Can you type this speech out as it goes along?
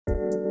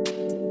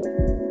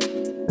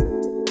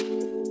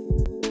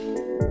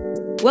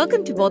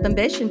Welcome to Bold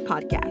Ambition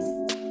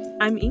Podcast.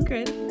 I'm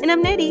Ingrid. And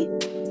I'm Nettie.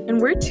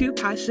 And we're two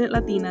passionate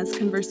Latinas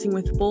conversing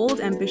with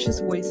bold, ambitious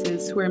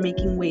voices who are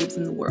making waves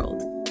in the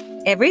world.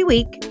 Every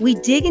week, we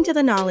dig into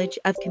the knowledge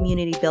of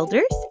community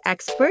builders,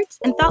 experts,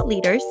 and thought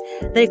leaders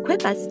that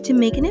equip us to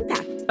make an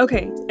impact.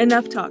 Okay,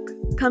 enough talk.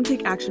 Come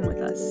take action with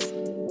us.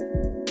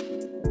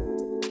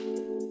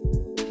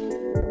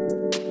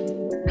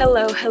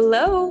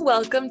 Hello.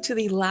 Welcome to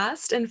the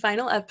last and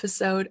final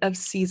episode of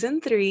Season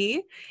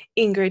 3.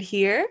 Ingrid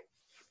here.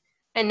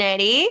 And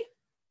Nettie.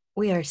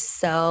 We are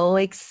so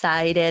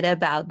excited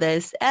about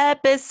this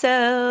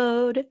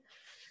episode.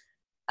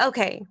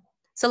 Okay,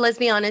 so let's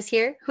be honest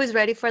here. Who's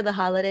ready for the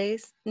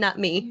holidays? Not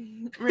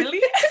me. Really?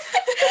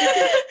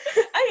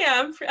 I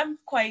am. I'm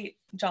quite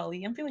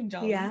jolly. I'm feeling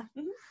jolly. Yeah.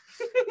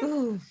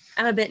 Ooh,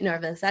 I'm a bit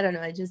nervous. I don't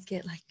know. I just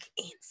get like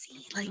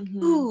antsy,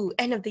 ooh,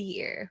 end of the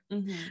year.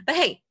 But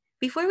hey,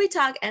 before we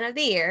talk end of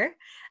the year,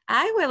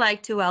 I would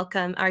like to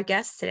welcome our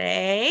guest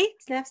today.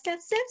 Snap.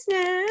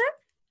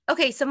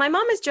 Okay, so my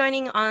mom is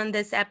joining on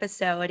this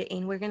episode,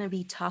 and we're going to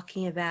be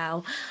talking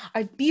about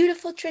our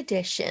beautiful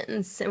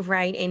traditions,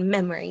 right, and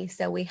memories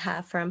that we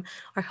have from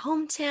our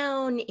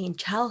hometown in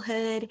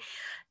childhood.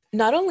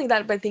 Not only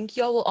that, but I think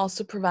y'all will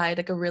also provide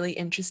like a really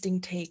interesting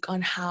take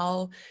on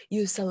how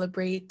you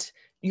celebrate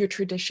your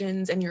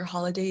traditions and your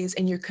holidays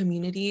and your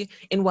community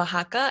in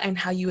Oaxaca and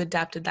how you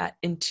adapted that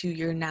into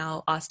your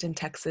now Austin,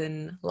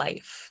 Texan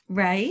life.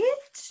 Right?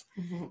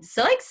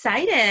 So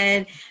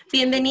excited.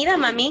 Bienvenida,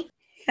 mami.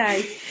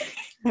 Hi,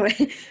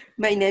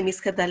 my name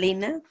is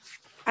Catalina.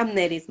 I'm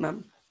Nettie's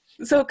mom.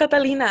 So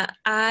Catalina,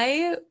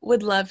 I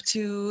would love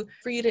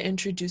for you to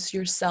introduce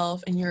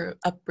yourself and your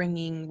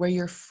upbringing, where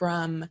you're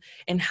from,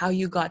 and how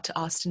you got to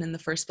Austin in the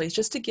first place,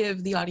 just to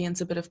give the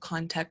audience a bit of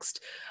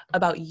context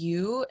about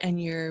you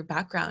and your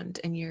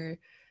background and your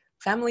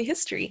family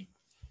history.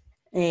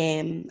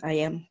 I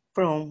am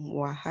from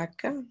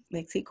Oaxaca,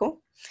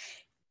 Mexico,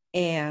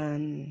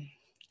 and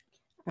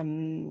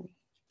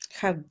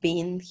have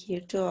been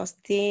here to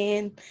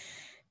Austin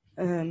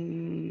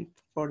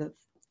for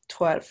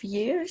 12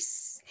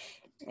 years.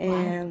 Wow.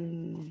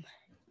 And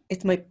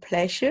it's my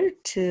pleasure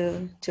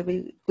to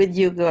be with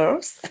you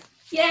girls.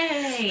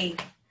 Yay!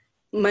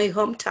 My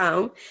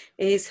hometown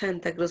is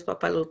Santa Cruz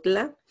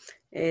Papalutla.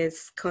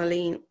 It's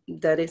calling,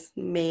 that is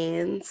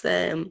means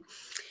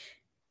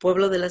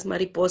Pueblo de las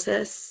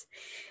Mariposas.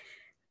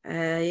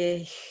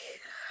 I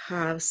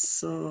have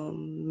so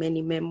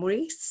many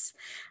memories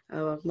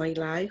of my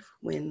life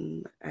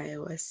when I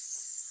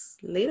was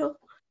little.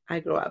 I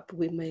grew up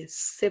with my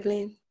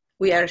sibling.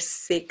 We are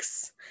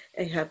 6.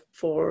 I have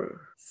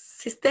 4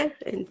 sisters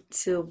and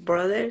 2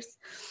 brothers.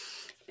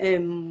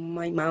 And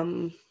my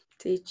mom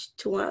teach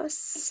to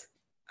us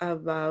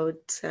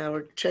about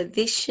our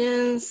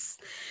traditions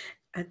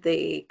at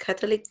the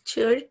Catholic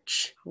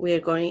Church. We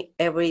are going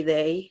every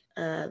day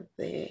at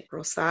the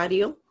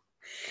Rosario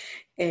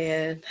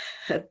and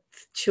at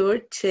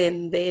church,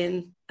 and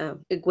then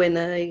when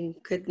I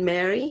got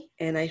married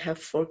and I have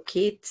 4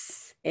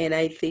 kids, and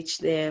I teach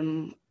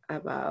them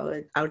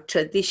about our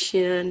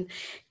tradition,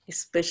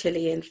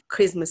 especially in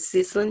Christmas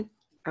season,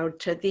 our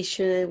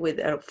tradition with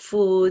our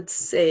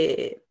foods.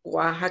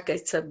 Oaxaca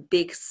is a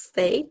big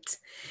state.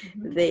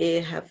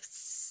 They have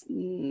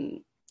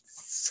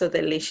so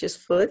delicious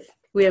food.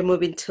 We are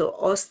moving to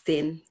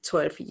Austin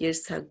 12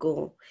 years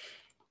ago,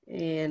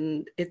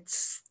 and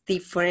it's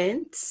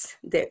different.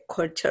 The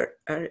culture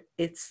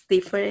it's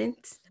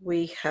different.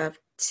 We have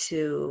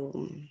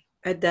to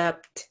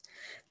adapt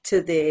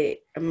to the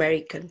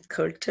American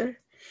culture,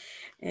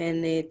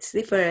 and it's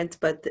different.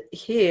 But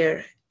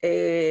here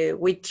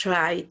we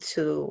try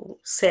to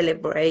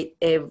celebrate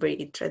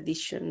every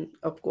tradition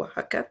of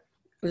Oaxaca,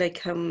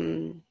 like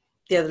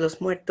Dia de los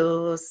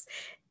Muertos,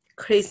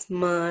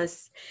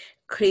 Christmas.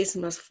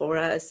 Christmas for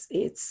us,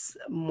 it's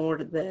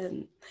more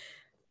than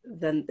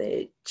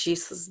the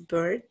Jesus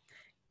birth,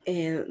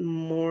 and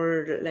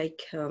more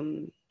like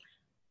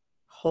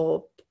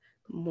hope,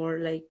 more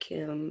like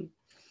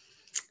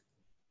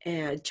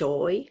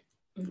joy,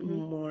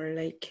 more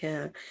like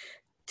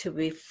to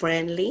be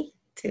friendly,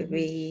 to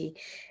be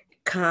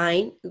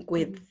kind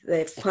with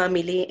the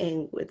family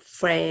and with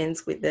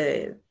friends, with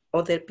the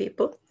other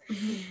people.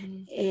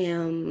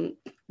 And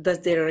that's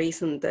the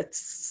reason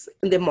that's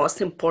the most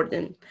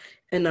important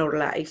in our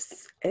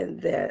lives, and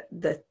that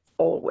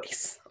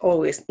always,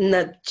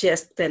 not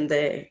just in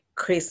the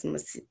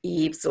Christmas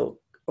Eve or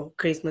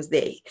Christmas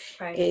Day.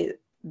 Right.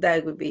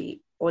 That would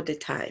be all the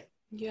time.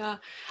 Yeah,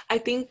 I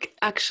think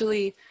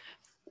actually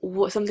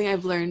something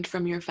I've learned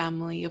from your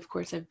family, of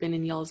course I've been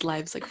in y'all's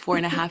lives like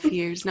 4.5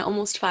 years now,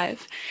 almost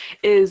 5,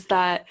 is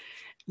that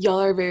y'all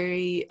are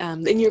very,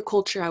 in your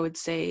culture, I would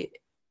say,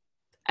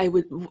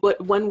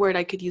 what one word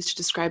I could use to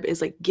describe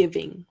is like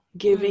giving,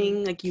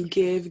 like you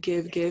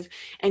give,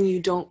 and you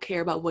don't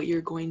care about what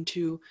you're going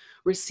to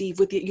receive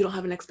you don't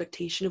have an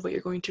expectation of what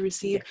you're going to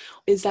receive.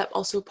 Yeah. Is that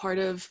also part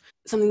of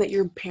something that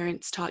your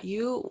parents taught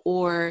you,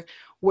 or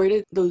where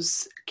did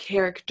those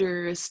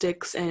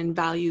characteristics and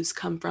values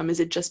come from? Is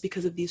it just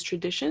because of these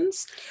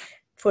traditions?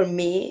 for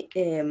me,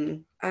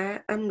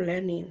 I'm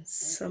learning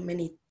so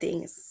many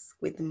things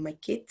with my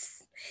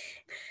kids,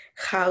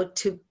 how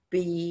to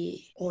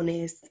be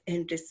honest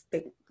and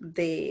respect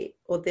the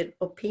other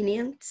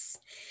opinions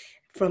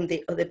from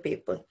the other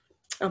people.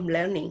 I'm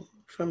learning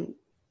from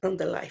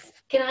the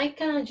life. Can I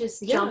kind of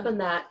just jump on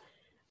that?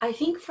 I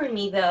think for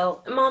me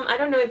though, Mom, I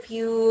don't know if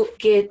you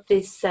get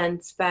this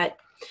sense, but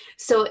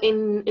so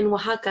in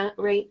Oaxaca,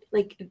 right?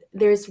 Like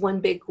there's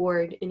one big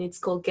word and it's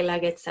called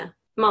Guelaguetza.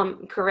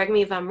 Mom, correct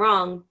me if I'm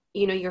wrong.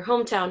 You know, your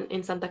hometown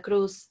in Santa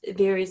Cruz,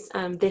 there is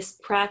this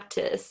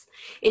practice,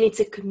 and it's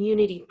a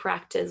community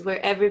practice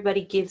where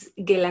everybody gives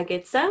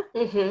Guelaguetza.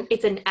 Mm-hmm.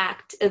 It's an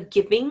act of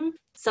giving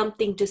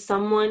something to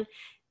someone,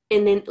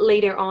 and then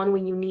later on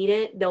when you need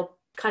it, they'll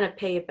kind of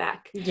pay it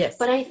back. Yes.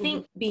 But I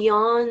think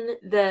beyond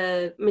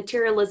the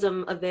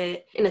materialism of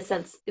it, in a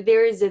sense,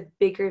 there is a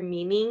bigger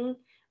meaning,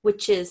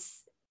 which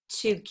is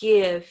to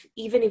give,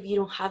 even if you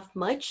don't have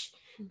much,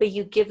 but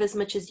you give as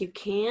much as you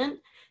can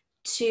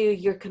to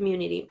your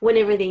community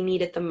whenever they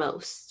need it the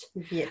most.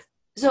 Yes.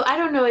 So I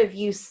don't know if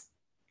you,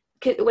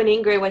 when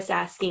Ingrid was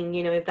asking,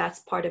 you know, if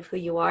that's part of who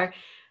you are,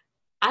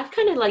 I've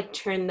kind of like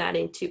turned that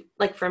into,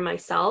 like for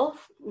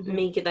myself,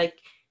 make it like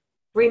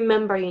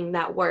remembering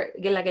that word,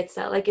 like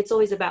it's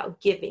always about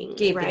giving,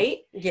 right?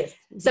 Yes.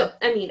 So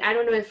I mean, I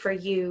don't know if for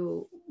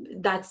you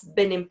that's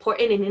been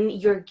important, and then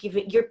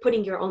you're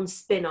putting your own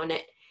spin on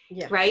it,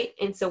 right?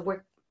 And so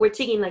we're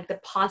taking like the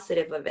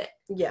positive of it,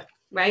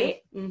 right?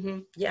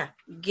 Yeah,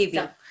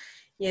 giving,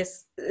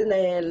 yes,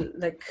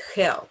 like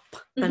help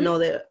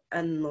another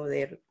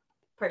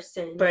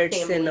person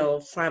family. Or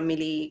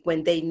family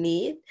when they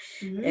need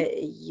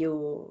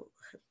you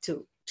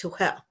to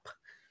help,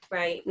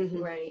 right?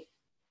 Right.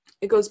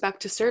 It goes back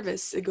to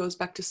service. It goes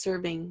back to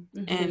serving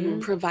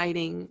and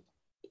providing,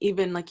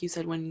 even like you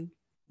said, when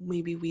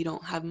maybe we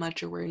don't have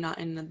much or we're not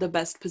in the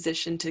best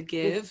position to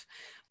give,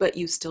 but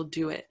you still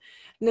do it.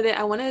 Nede,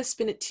 I want to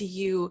spin it to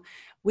you.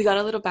 We got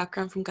a little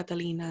background from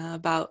Catalina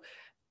about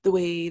the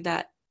way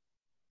that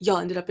y'all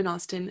ended up in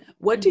Austin.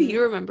 What do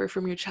you remember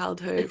from your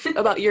childhood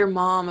about your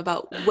mom,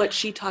 about what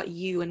she taught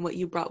you and what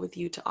you brought with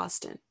you to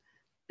Austin?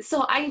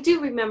 So I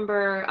do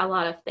remember a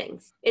lot of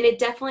things, and it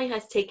definitely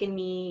has taken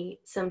me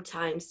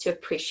sometimes to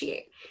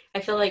appreciate.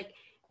 I feel like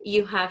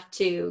you have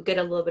to get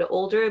a little bit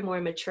older and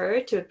more mature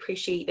to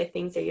appreciate the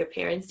things that your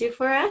parents do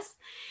for us.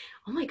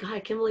 Oh my God, I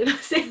can't believe I'm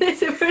saying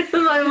this in front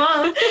of my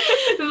mom.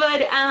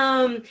 But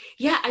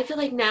yeah, I feel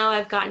like now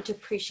I've gotten to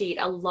appreciate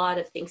a lot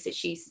of things that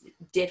she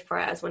did for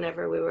us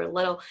whenever we were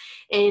little.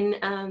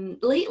 And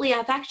lately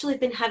I've actually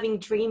been having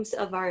dreams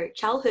of our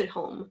childhood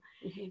home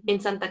in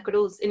Santa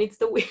Cruz, and it's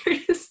the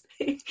weirdest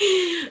thing.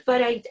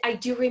 But I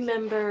do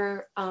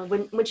remember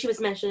when she was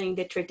mentioning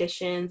the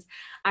traditions,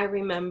 I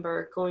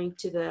remember going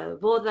to the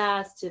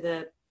bodas, to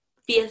the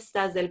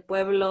fiestas del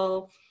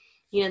pueblo,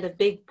 you know, the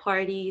big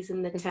parties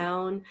in the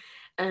town.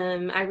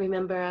 I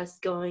remember us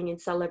going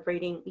and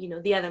celebrating, you know,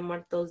 Dia de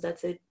Muertos.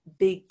 That's a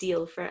big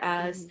deal for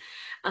us.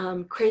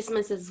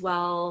 Christmas as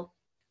well,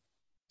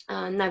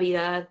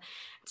 Navidad,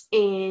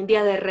 and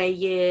Dia de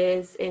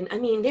Reyes. And I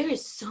mean, there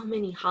is so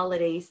many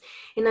holidays.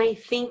 And I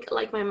think,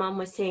 like my mom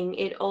was saying,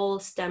 it all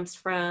stems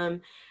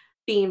from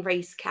being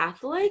raised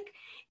Catholic.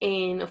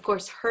 And of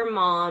course, her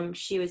mom,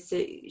 she's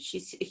a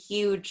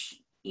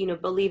huge, you know,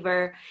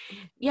 believer.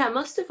 Yeah,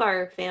 most of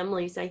our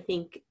families, I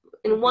think,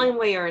 in one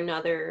way or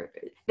another,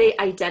 they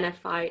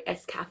identify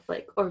as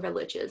Catholic or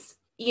religious.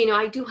 You know,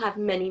 I do have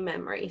many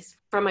memories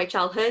from my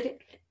childhood,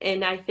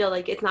 and I feel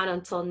like it's not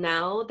until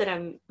now that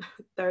I'm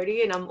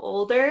 30 and I'm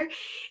older,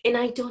 and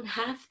I don't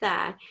have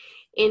that.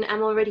 And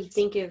I'm already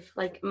thinking of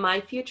like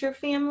my future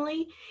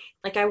family.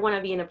 Like I want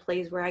to be in a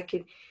place where I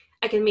can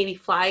maybe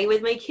fly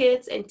with my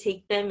kids and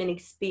take them and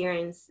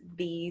experience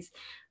these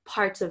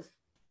parts of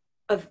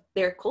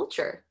their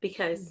culture,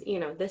 because you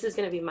know, this is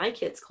going to be my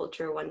kids'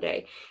 culture one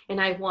day,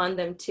 and I want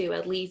them to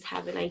at least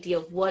have an idea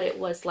of what it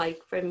was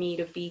like for me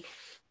to be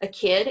a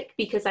kid,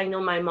 because I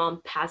know my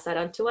mom passed that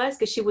on to us,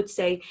 because she would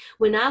say,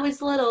 when I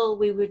was little,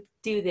 we would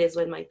do this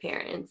with my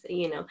parents,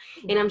 you know.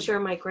 And I'm sure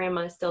my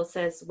grandma still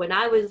says, when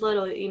I was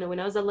little, you know, when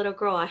I was a little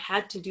girl, I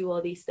had to do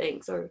all these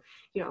things, or,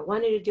 you know, I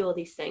wanted to do all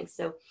these things.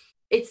 So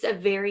it's a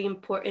very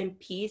important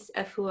piece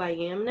of who I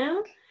am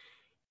now,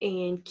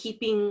 and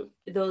keeping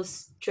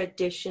those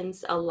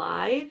traditions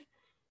alive,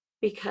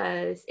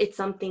 because it's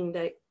something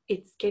that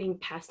it's getting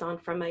passed on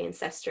from my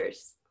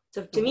ancestors.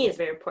 So to me, it's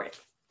very important.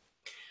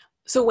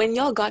 So when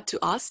y'all got to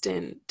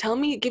Austin,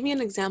 give me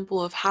an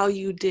example of how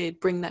you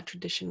did bring that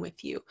tradition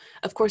with you.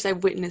 Of course,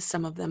 I've witnessed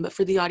some of them, but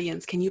for the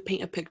audience, can you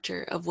paint a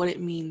picture of what it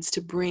means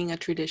to bring a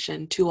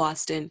tradition to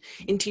Austin,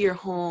 into your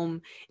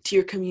home, to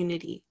your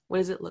community? What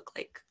does it look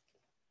like?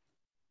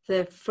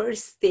 The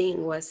first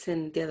thing was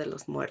in Dia de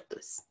los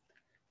Muertos.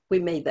 We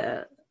made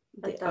the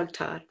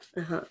altar.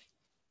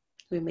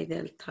 We made the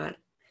altar.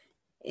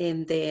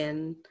 And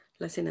then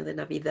La Cena de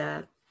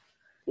Navidad.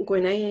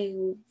 When I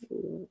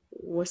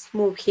was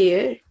moved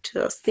here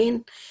to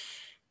Austin,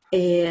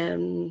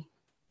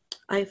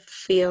 I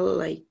feel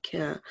like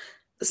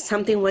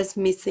something was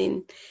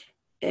missing,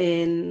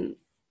 and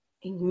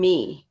in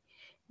me.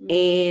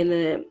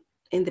 And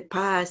in the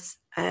past,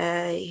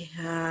 I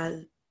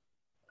had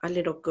a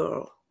little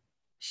girl.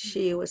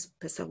 She was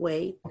passed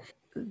away.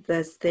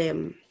 That's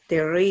the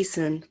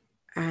reason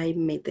I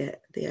made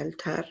the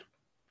altar,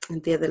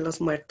 Dia de los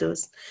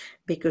Muertos,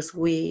 because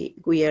we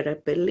are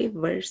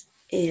believers.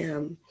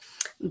 And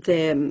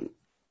the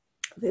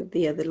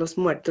Dia de los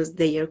Muertos,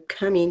 they are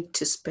coming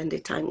to spend the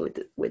time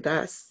with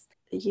us.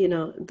 You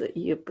know,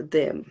 you put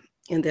them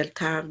in the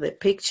altar, the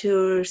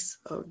pictures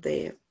of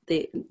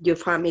your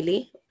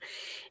family,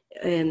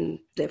 and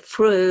the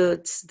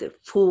fruits, the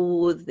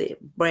food, the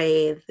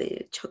bread,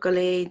 the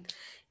chocolate,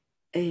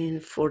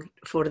 and for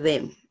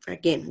them,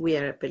 again, we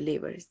are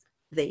believers.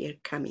 They are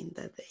coming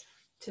that day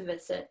to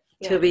visit.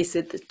 To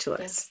visit to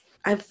us.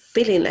 I'm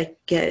feeling like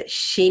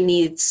she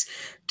needs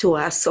to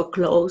us so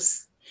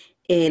close,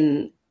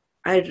 and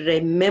I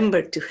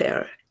remember to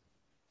her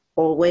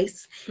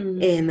always.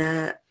 And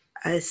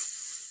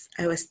as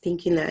I was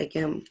thinking, like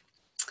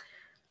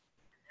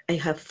I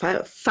have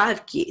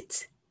five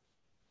kids,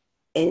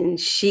 and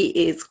she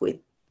is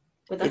with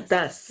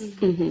us.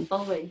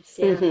 Always.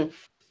 Yeah.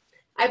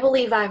 I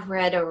believe I've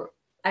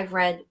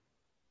read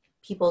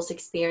people's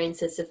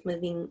experiences of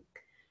moving,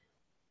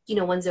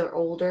 once they're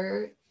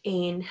older,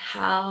 and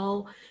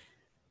how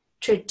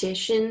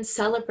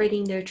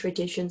celebrating their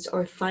traditions,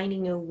 or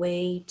finding a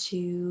way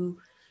to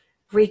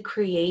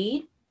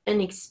recreate an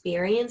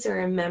experience or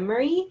a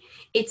memory,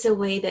 it's a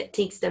way that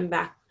takes them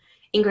back.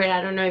 Ingrid,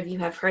 I don't know if you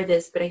have heard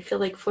this, but I feel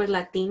like for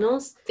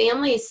Latinos,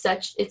 family is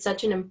such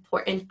an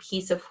important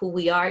piece of who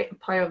we are,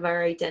 part of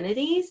our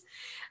identities.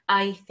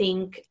 I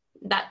think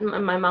that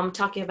my mom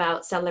talking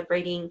about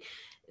celebrating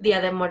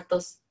Dia de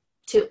Muertos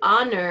to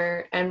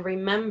honor and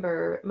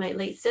remember my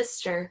late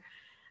sister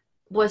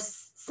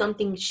was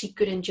something she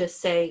couldn't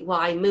just say, well,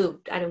 I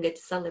moved, I don't get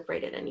to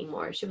celebrate it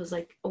anymore. She was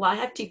like, well, I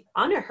have to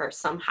honor her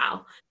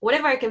somehow.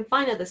 Whatever I can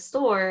find at the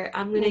store,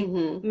 I'm going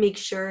to make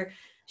sure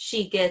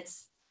she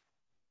gets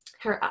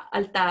her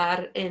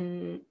altar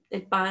and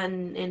el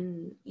pan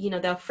and, the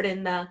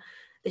ofrenda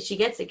that she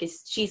gets,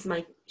 because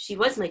she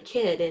was my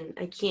kid, and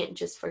I can't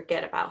just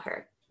forget about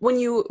her. When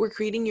you were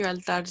creating your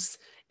altars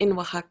in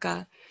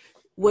Oaxaca,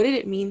 what did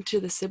it mean to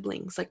the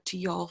siblings, like to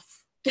y'all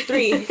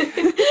three?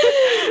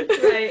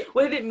 Right.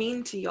 What did it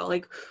mean to y'all?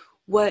 Like,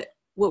 what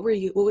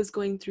was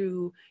going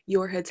through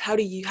your heads? How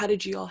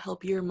did you all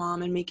help your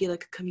mom and make it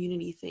like a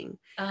community thing?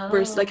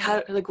 Versus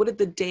what did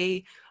the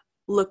day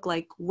look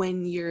like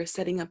when you're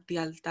setting up the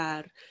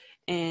altar,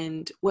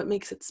 and what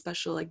makes it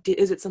special? Like,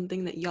 is it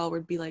something that y'all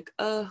would be like,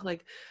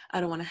 like, I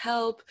don't want to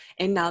help,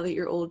 and now that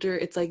you're older,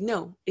 it's like,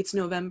 no, it's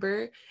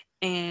November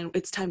and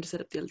it's time to set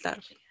up the altar,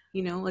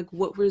 like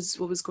what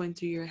was going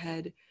through your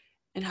head,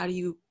 and how do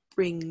you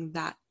bring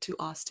that to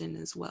Austin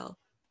as well?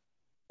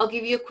 I'll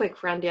give you a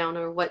quick rundown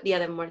of what Dia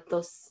de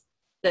Muertos,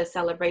 the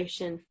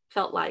celebration,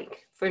 felt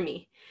like for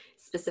me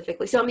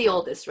specifically. So I'm the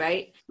oldest,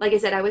 right? Like I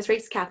said, I was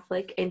raised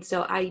Catholic, and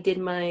so I did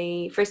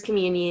my first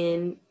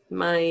communion,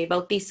 my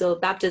bautizo,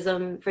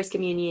 baptism, first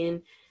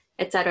communion,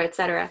 etc.,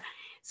 etc.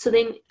 So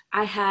then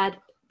I had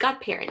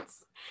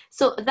godparents.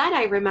 So that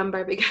I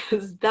remember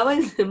because that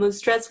was the most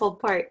stressful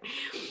part.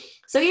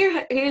 So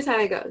here's how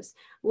it goes.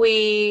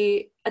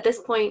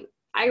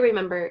 I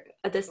remember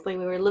at this point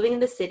we were living in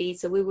the city,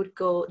 so we would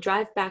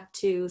drive back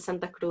to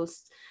Santa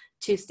Cruz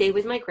to stay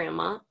with my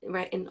grandma,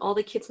 right? And all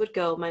the kids would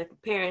go, my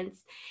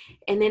parents.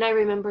 And then I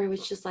remember it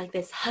was just like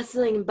this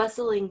hustling and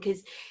bustling,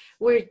 because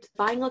we're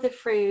buying all the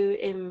fruit,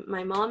 and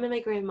my mom and my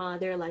grandma,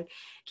 they're like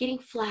getting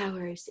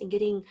flowers and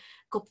getting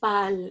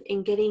copal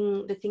and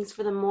getting the things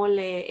for the mole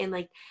and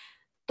like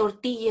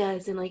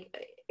tortillas, and like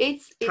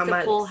it's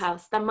a full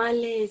house,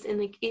 tamales, and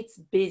like it's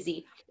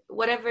busy.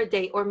 Whatever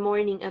day or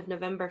morning of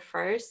November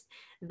 1st,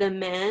 the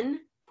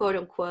men, quote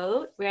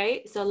unquote,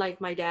 right? So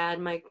like my dad,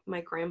 my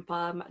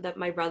grandpa,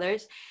 my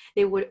brothers,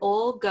 they would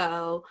all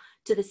go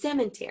to the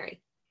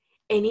cemetery.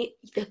 And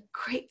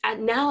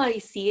now I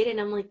see it and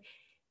I'm like,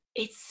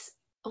 it's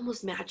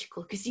almost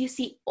magical, because you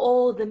see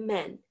all the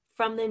men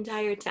from the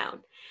entire town.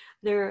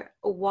 They're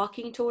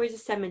walking towards the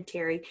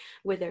cemetery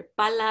with their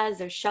palas,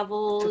 their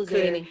shovels,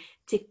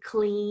 to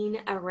clean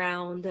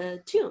around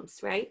the tombs,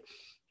 right?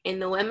 And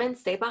the women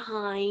stay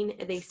behind.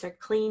 They start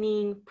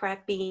cleaning,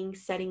 prepping,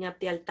 setting up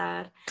the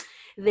altar.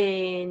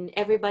 Then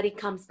everybody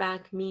comes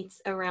back,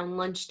 meets around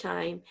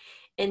lunchtime.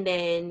 And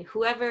then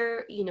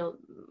whoever,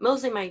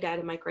 mostly my dad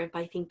and my grandpa,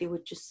 I think they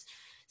would just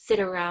sit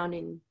around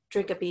and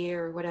drink a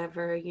beer or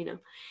whatever,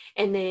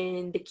 And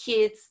then the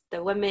kids,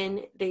 the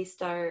women,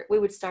 we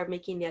would start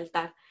making the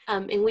altar.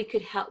 And we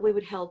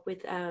would help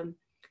with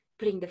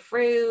putting the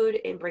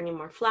fruit and bringing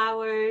more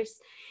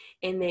flowers.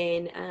 And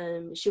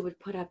then she would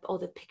put up all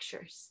the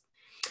pictures.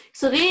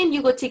 So then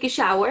you go take a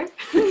shower.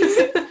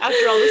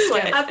 After all the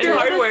sweat. After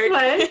all the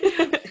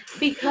sweat.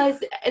 Because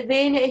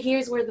then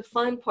here's where the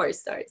fun part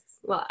starts.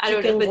 Well, I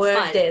don't know if it's wear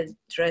fun. the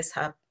dress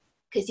up.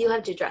 Because you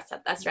have to dress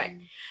up. That's right.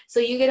 So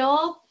you get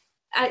all,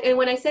 and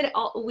when I said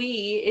all,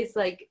 it's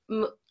like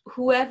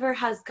whoever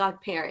has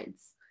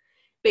godparents,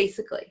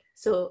 basically.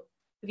 So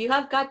if you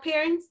have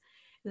godparents,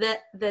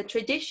 the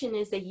tradition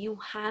is that you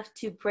have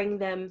to bring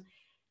them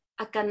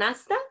a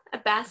canasta, a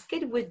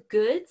basket with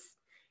goods,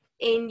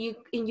 and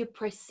you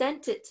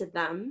present it to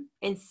them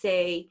and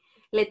say,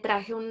 le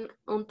traje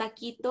un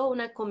taquito,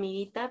 una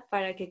comidita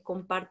para que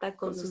comparta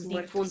con sus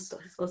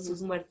difuntos, con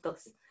sus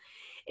muertos.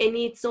 And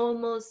it's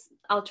almost,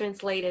 I'll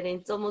translate it, and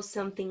it's almost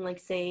something like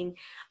saying,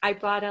 I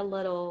brought a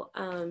little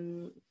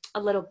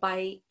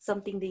bite,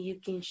 something that you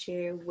can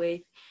share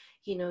with,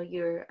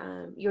 your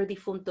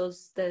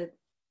difuntos, the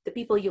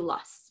people you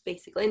lost,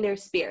 basically, and their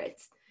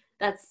spirits.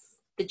 That's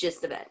the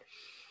gist of it.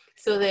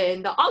 So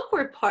then the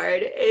awkward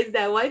part is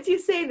that once you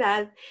say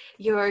that,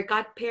 your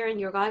godparent,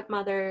 your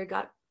godmother,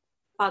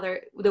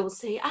 godfather, they will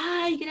say,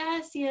 ay,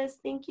 gracias,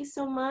 thank you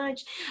so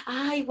much.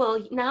 Ay, well,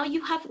 now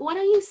you have, why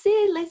don't you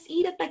sit? Let's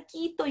eat a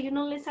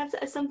taquito, let's have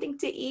something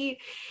to eat.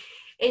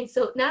 And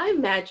so now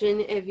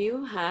imagine if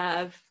you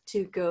have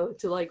to go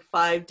to like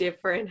 5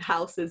 different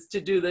houses to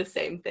do the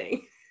same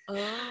thing. Oh,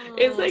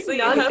 it's like so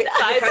not you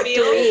have 5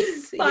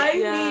 meals. 5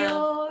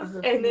 meals,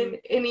 and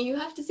then you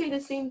have to say the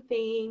same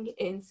thing.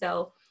 And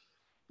so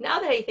now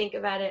that I think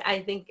about it, I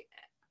think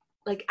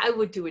like I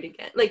would do it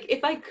again. Like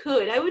if I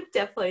could, I would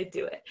definitely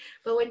do it.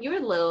 But when you're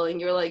little and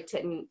you're like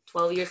 10,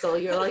 12 years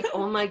old, you're like,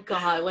 oh my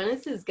God, when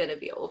is this gonna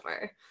be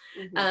over?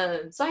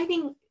 So I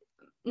think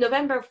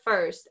November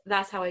 1st,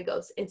 that's how it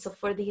goes. And so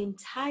for the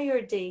entire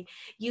day,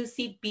 you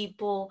see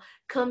people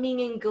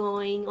coming and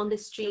going on the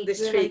street.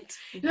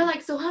 You're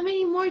like, so how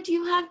many more do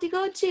you have to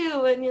go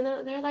to? And,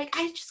 they're like,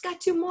 I just got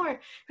 2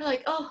 more. You're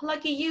like, oh,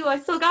 lucky you. I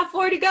still got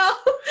 4 to go.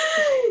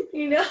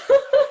 Wait,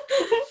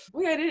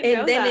 I didn't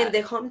know And then that. in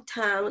the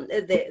hometown,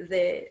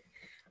 the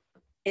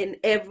in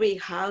every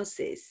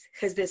houses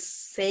has the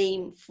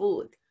same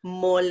food.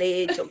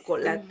 Mole,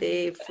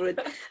 chocolate, fruit,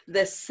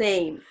 the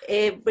same.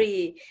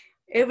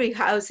 Every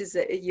house is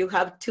you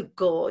have to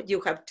go,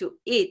 you have to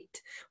eat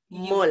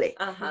mole,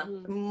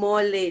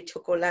 mole,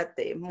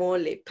 chocolate,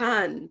 mole,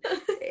 pan,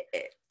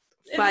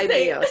 5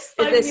 meals.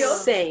 It's the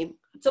same.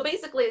 So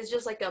basically, it's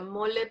just like a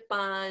mole,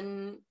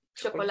 pan,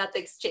 chocolate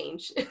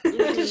exchange. That's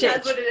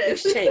what it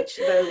is. Exchange,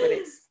 that's what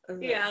it is.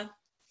 Yeah.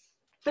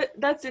 But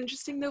that's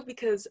interesting though,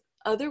 because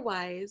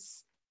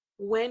otherwise,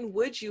 when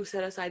would you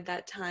set aside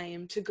that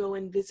time to go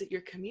and visit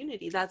your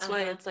community? That's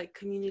why it's like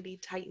community,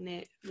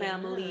 tight-knit,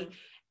 family,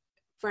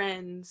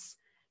 friends,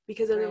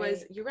 because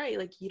otherwise you're right,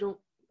 like you don't,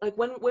 like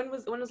when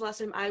was the last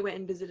time I went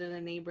and visited a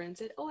neighbor and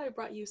said, oh, I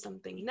brought you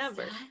something?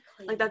 Never.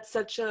 Like that's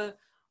such a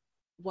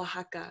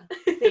Oaxaca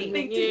thing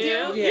to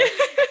do.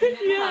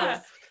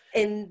 Yeah.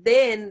 And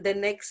then the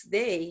next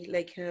day,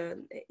 like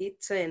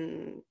it's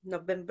in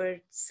November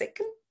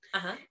 2nd,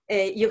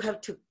 you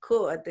have to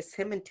go at the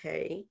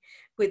cemetery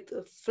with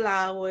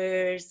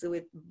flowers,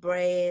 with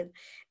bread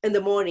in the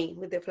morning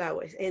with the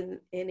flowers, and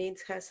it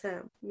has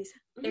a misa.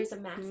 There's a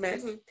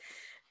mass.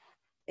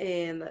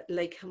 And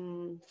like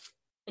noon.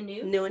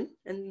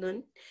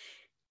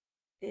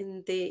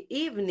 In the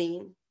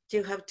evening,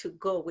 you have to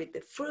go with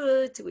the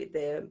fruit, with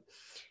the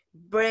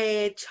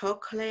bread,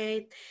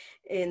 chocolate,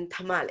 and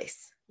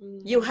tamales.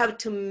 You have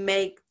to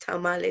make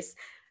tamales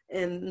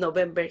in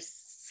November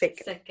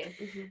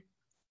 2nd.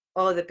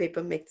 All the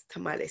people make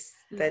tamales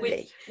that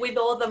day. With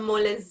all the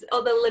moles,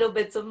 all the little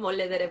bits of mole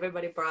that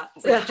everybody brought.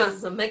 So you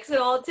just mix it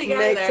all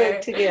together.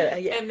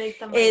 And make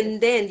tamales.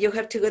 And then you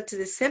have to go to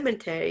the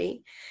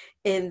cemetery,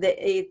 and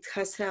it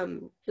has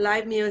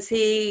live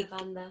music.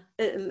 Banda.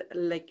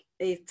 Like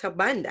it's a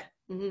banda.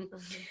 2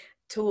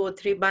 or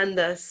 3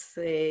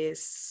 bandas.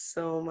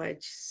 So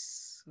much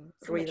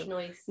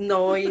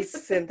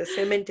noise in the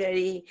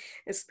cemetery,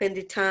 and spend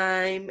the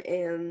time,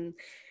 and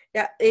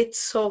yeah, it's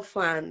so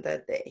fun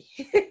that day,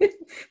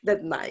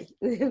 that night.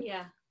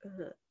 Yeah.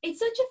 It's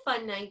such a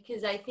fun night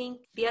because I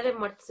think Dia de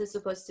Muertos is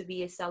supposed to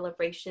be a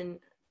celebration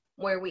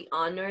where we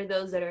honor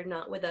those that are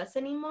not with us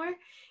anymore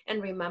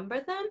and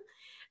remember them.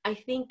 I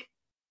think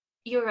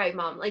you're right,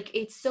 Mom. Like,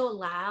 it's so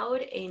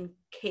loud and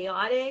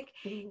chaotic,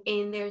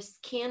 and there's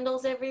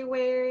candles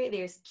everywhere.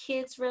 There's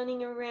kids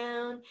running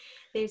around.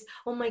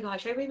 Oh my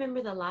gosh, I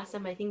remember the last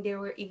time, I think there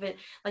were even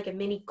like a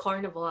mini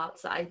carnival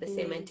outside the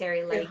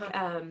cemetery,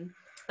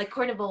 like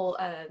carnival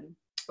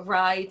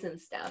rides and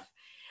stuff.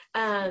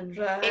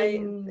 Right.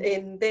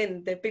 And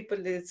then the people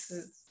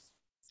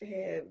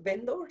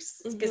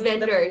vendors,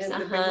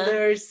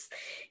 vendors,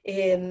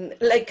 and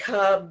like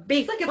a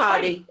big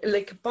party.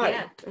 Like a party.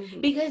 Yeah.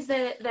 Because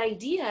the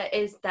idea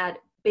is that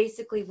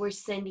basically we're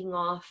sending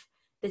off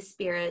the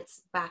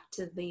spirits back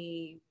to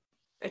the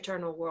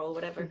eternal world,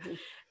 whatever.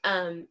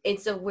 And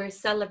so we're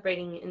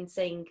celebrating and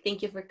saying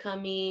thank you for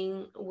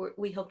coming,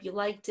 we hope you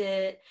liked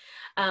it.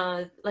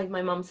 Like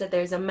my mom said,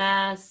 there's a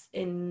mass,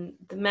 and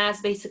the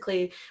mass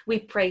basically we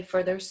pray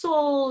for their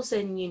souls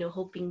and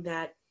hoping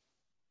that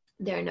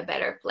they're in a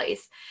better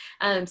place.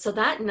 So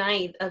that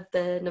night of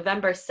the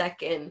November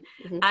 2nd,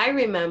 I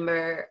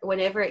remember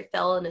whenever it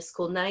fell on a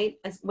school night,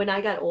 when I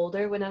got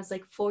older, when I was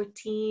like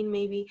 14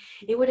 maybe,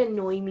 it would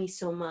annoy me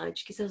so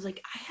much because I was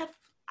like, I have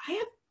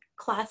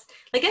class,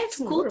 like I have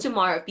school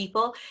tomorrow,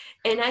 people.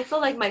 And I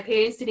felt like my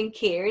parents didn't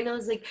care, and I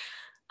was like,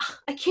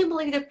 I can't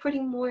believe they're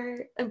putting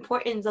more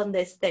importance on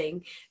this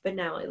thing. But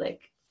now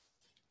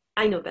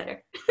I know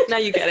better. Now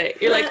you get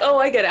it. You're like, oh,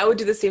 I get it. I would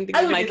do the same thing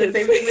with my kids. The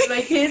same thing with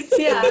my kids.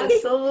 Yeah,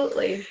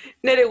 absolutely.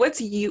 Nede,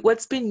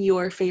 what's been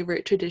your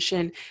favorite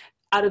tradition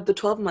out of the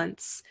 12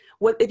 months?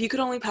 What if you could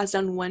only pass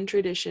down one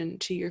tradition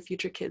to your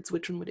future kids,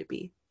 which one would it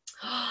be?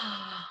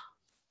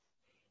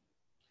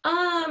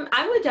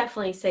 I would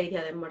definitely say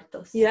Dia de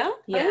Muertos. Yeah?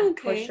 Yeah, oh,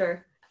 okay. for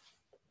sure.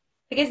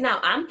 Because now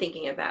I'm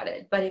thinking about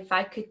it, but if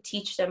I could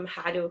teach them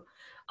how to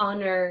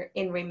honor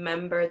and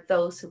remember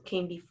those who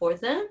came before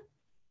them,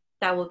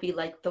 that would be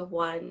like the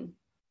one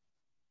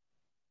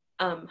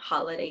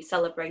holiday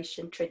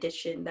celebration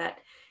tradition that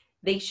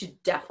they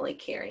should definitely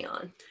carry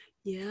on.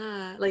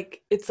 Yeah,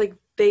 like it's like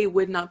they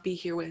would not be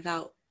here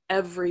without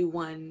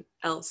everyone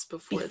else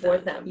before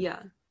them.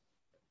 Yeah.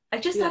 I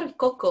just thought of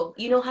Coco.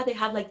 You know how they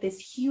have like this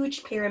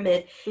huge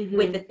pyramid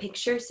with the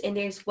pictures, and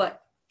there's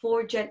what,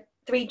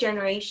 3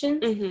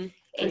 generations?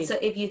 And so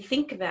if you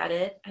think about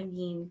it, I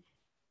mean,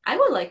 I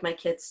would like my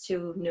kids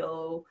to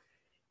know.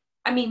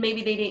 I mean,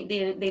 maybe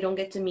they don't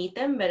get to meet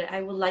them, but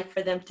I would like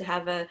for them to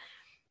have a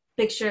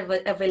picture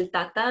of El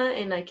Tata,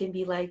 and I can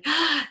be like,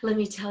 let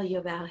me tell you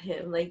about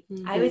him. Like,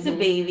 I was a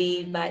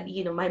baby, but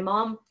my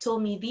mom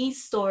told me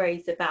these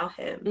stories about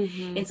him,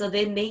 and so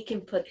then they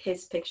can put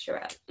his picture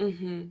up.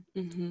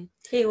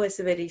 He was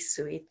a very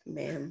sweet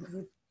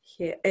man.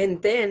 Yeah.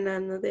 And then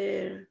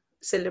another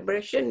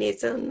celebration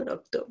is on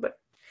October,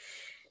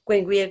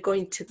 when we are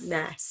going to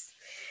Mass.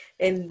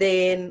 And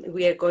then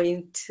we are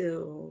going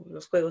to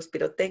los Juegos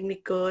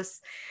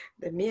Pirotécnicos,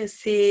 the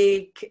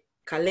music,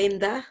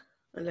 calenda.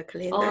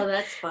 Oh,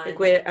 that's fun.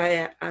 Where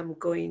I am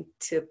going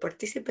to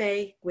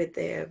participate with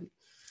the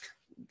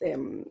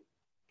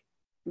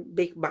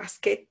big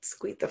baskets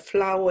with the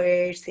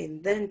flowers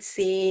and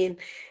dancing,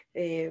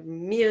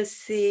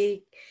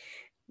 music.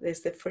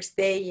 There's the first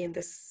day, and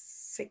the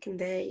second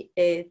day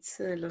it's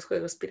los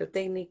Juegos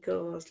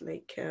Pirotécnicos,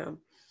 like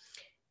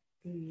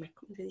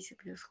 ¿cómo se dice?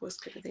 Los Juegos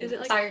Pirotécnicos. Is it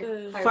like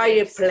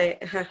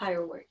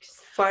fireworks?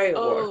 Fireworks.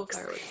 Oh,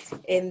 fireworks.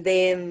 And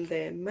then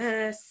the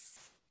Mass.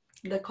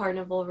 The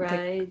carnival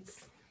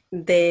rides.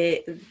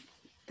 The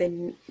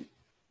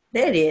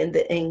Neri and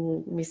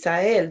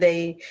Misael,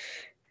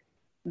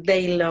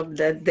 they love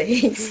that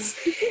days.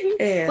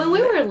 When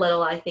we were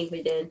little, I think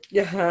we did.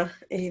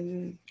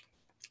 And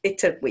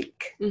it's a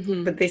week,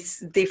 but there's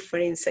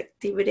different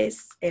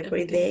activities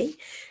every day.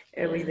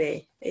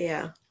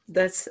 Yeah,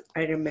 that's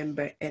I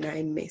remember, and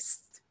I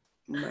missed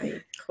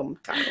my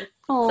hometown.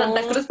 Aww.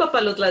 Santa Cruz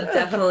Papalotla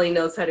definitely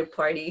knows how to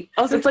party.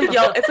 Also, it's like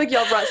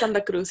y'all brought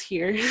Santa Cruz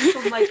here.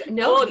 I'm like,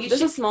 no,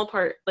 there's a small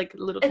part, like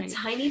a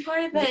tiny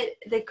part, but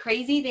the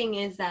crazy thing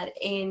is that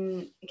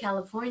in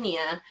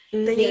California,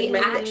 They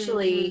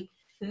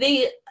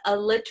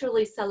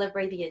literally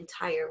celebrate the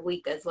entire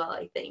week as well,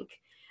 I think.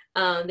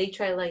 They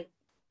try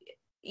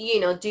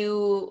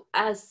do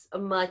as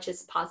much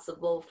as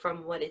possible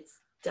from what it's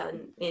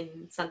done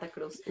in Santa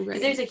Cruz. Because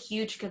there's a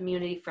huge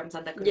community from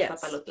Santa Cruz,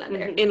 Papalotla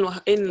there. In LA.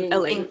 In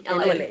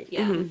LA.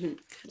 Yeah.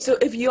 So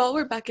if you all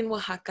were back in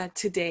Oaxaca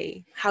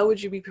today, how would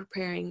you be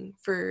preparing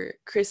for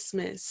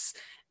Christmas?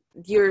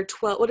 Your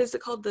what is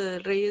it called?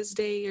 The Reyes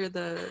Day or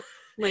the...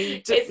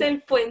 Es el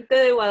Puente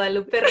de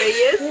Guadalupe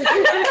Reyes.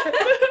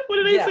 What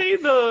did I say?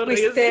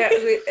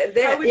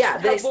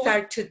 They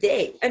start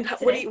today. And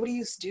what do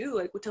you do?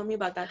 Like, tell me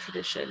about that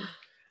tradition.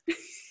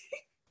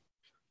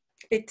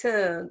 It's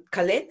a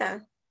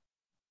calenda.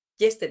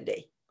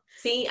 Yesterday.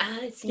 Sí.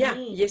 Yeah,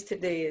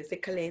 yesterday is the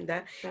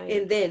calendar. Right.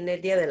 And then el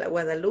Día de la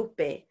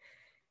Guadalupe,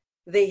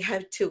 they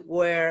have to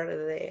wear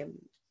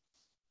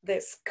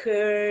the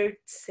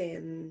skirts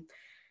and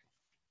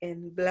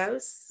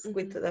blouse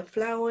with the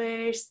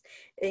flowers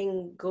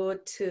and go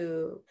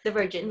to the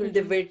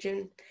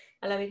Virgin.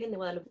 A la Virgen de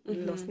Guadalupe.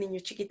 Los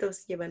niños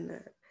chiquitos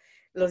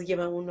los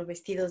llevan unos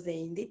vestidos de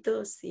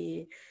inditos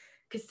y...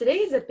 Because today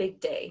is a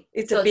big day.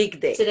 It's a big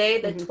day. Today,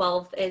 the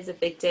 12th, is a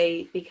big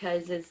day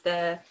because it's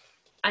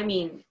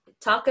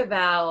talk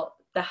about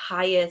the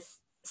highest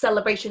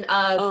celebration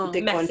of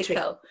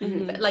Mexico.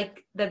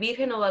 Like, the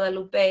Virgen de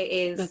Guadalupe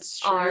is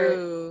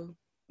our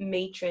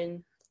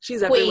matron.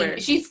 She's everywhere.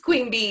 She's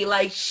Queen Bee.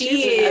 Like,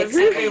 she is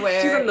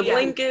everywhere. She's on the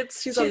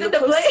blankets. She's on the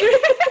poster.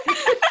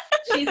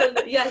 She's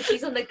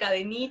on the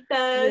cadenitas.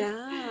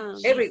 Yeah.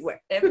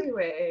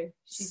 Everywhere.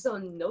 She's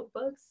on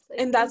notebooks.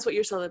 And that's what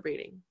you're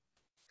celebrating.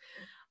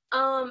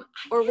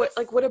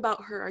 What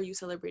about her are you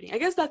celebrating? I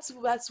guess that's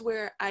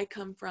where I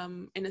come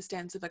from in a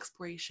stance of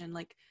exploration,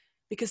 like,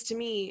 because to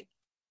me,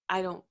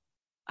 I don't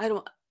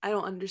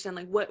understand,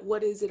 like,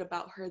 what is it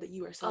about her that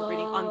you are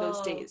celebrating on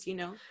those days,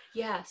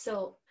 Yeah,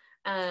 so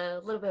a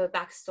little bit of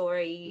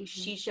backstory.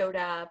 She showed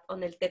up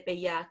on El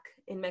Tepeyac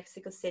in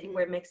Mexico City,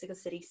 where Mexico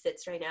City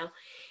sits right now,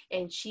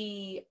 and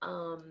she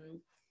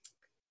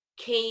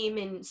came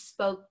and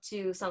spoke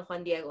to San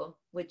Juan Diego,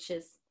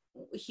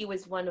 he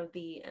was one of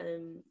the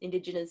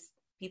indigenous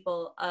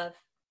people of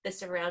the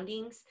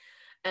surroundings.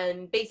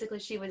 And basically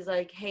she was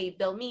like, hey,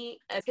 build me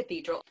a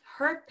cathedral.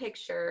 Her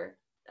picture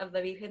of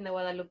the Virgen de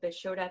Guadalupe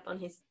showed up on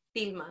his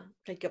tilma.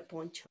 Like a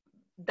poncho.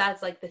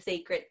 that's like the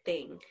sacred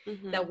thing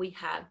that we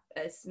have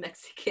as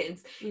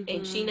Mexicans.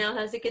 And she now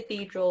has a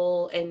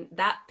cathedral, and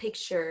that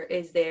picture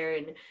is there.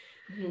 And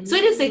so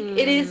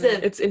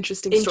it's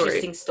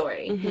interesting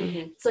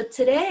story. So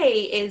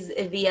today is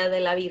Dia de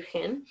la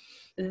Virgen.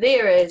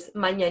 There is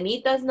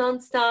mañanitas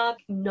nonstop,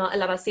 not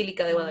la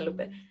Basílica de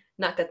Guadalupe,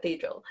 not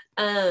cathedral.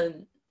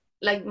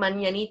 Like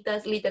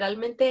mañanitas,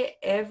 literalmente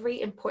every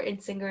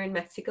important singer in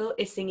Mexico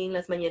is singing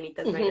las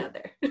mañanitas right now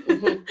there.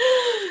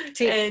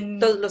 Sí,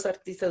 and todos los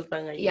artistas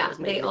van allí. Yeah,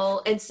 they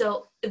all, and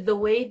so the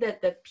way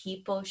that the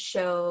people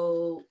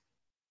show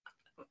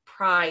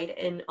pride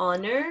and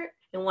honor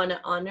and want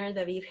to honor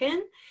the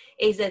Virgen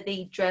is that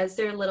they dress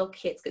their little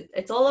kids, because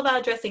it's all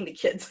about dressing the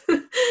kids.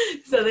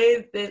 So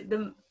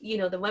the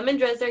women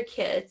dress their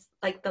kids,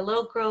 like the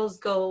little girls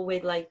go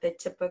with like the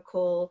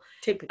typical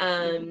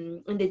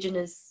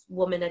indigenous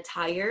woman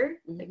attire,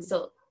 like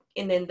so,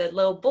 and then the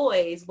little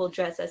boys will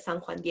dress as San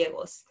Juan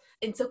Diegos.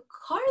 And so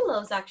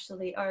Carlos,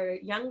 actually, our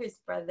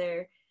youngest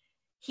brother,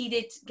 he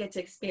did get to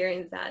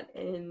experience that.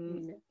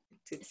 And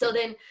so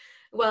then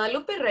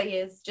Guadalupe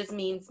Reyes just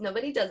means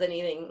nobody does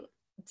anything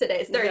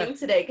today, starting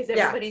today, because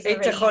everybody's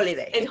already a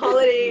holiday. In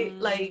holiday,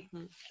 like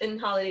in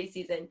holiday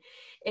season.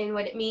 And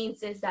what it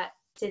means is that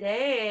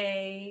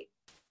today,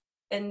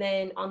 and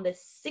then on the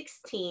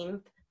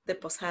 16th, the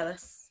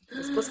posadas.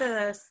 Las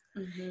posadas.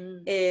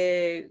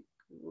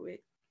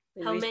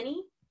 How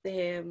many?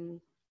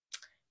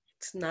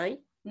 It's 9.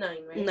 9,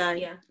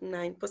 right?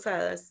 9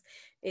 posadas.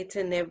 It's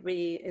in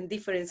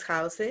different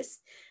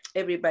houses.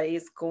 Everybody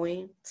is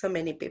going. So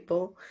many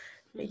people,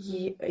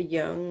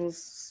 young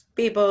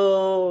people,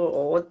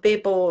 old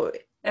people,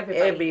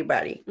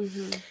 everybody.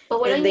 But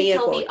why don't you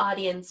tell the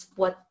audience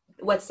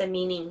what's the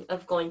meaning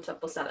of going to a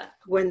posada?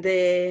 When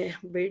the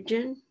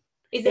Virgin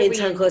in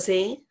San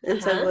Jose,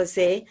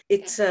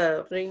 it's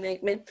a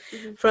reenactment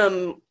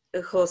from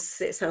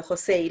San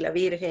Jose y la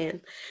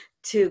Virgen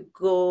to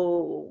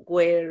go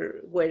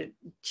where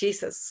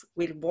Jesus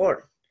will be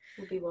born.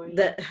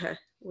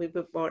 Will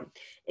be born.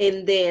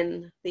 And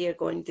then they are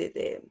going to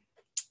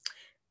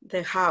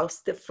the house,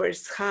 the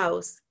first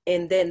house,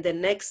 and then the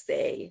next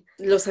day,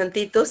 Los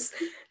Santitos,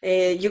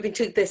 you can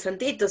take the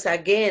Santitos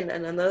again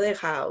in another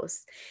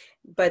house,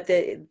 but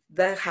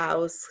that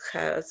house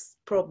has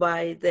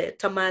provide the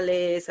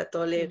tamales,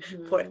 atole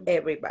for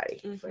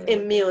everybody,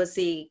 and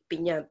music,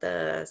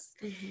 piñatas,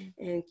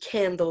 and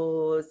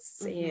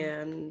candles,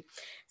 and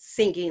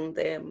singing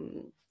the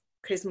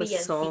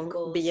Christmas song,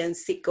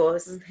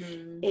 villancicos,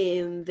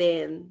 and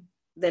then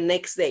the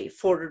next day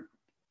for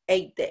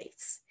 8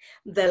 days.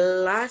 The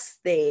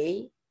last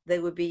day, they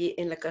will be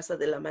in la casa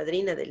de la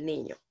madrina del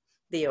niño,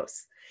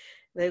 Dios.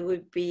 They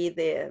will be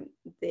the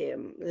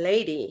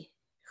lady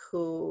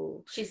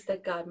who... She's the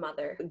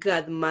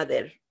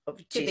godmother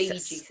of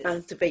Jesus.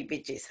 To baby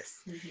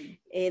Jesus.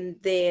 And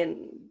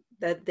then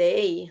that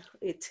day,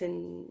 it's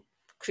in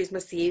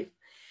Christmas Eve,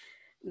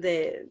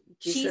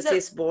 Jesus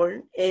is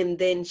born, and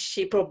then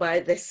she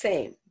provides the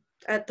same.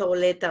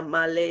 Atole,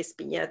 tamales,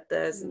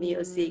 piñatas,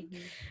 music,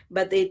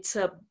 but it's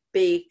a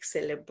big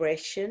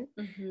celebration.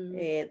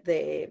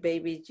 The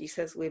baby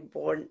Jesus was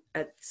born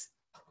at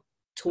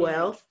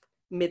 12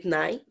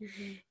 midnight.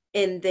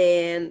 And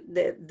then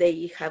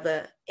they have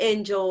an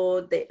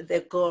angel,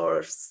 the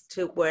girls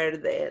to wear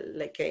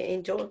like an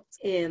angel,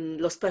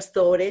 and los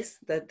pastores,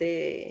 that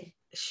the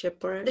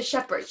shepherds, the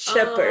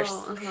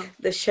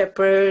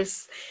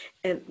shepherds,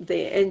 and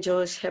the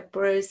angel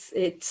shepherds.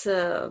 It's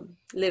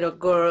little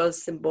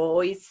girls and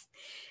boys,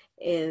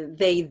 and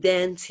they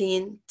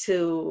dancing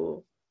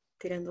to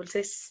tiran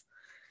dulces.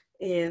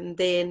 And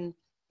then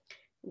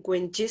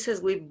when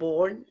Jesus was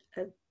born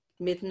at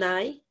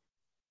midnight,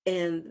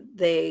 and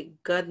the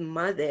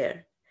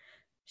godmother,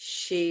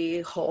 she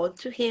hold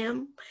to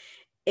him,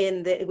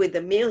 and with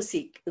the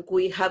music,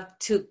 we have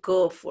to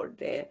go for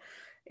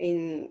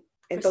in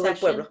todo el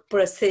pueblo,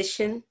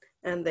 procession,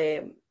 and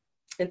en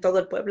todo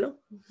el pueblo.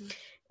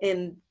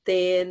 And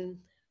then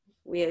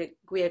we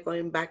are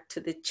going back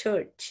to the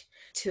church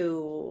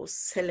to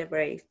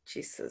celebrate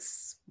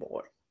Jesus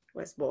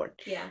was born.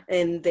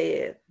 And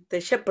the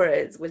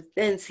shepherds was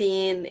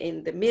dancing,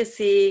 and the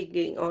music,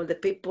 and all the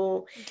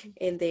people,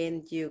 and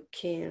then you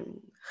can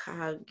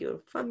hug your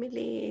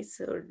families,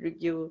 or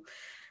you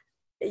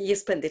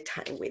spend the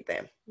time with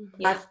them.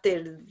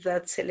 After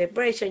that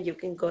celebration, you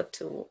can go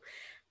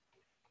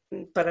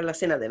para la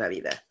cena de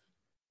Navidad.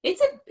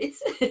 It's a big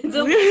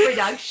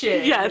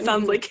production. Yeah, it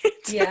sounds like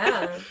it.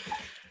 Yeah.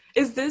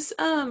 Is this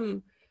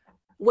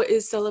what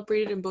is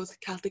celebrated in both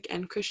Catholic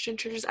and Christian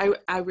churches? I'm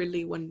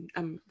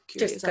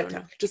curious.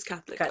 Just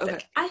Catholic. Okay.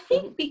 I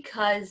think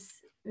because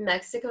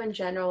Mexico in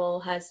general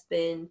has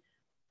been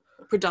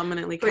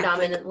predominantly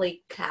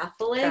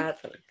Catholic.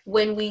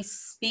 When we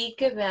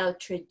speak about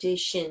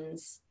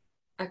traditions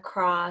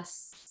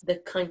across the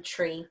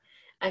country,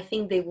 I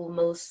think they will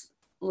most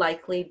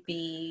likely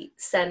be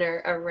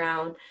centered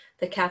around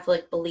the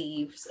Catholic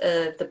beliefs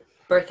of the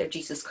birth of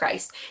Jesus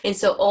Christ. And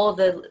so all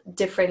the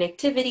different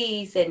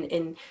activities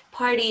and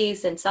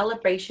parties and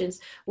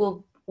celebrations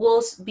will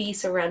will be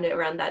surrounded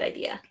around that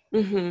idea.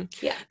 Mm-hmm.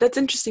 Yeah. That's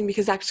interesting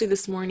because actually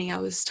this morning I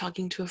was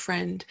talking to a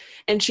friend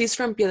and she's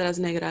from Piedras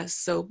Negras,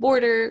 so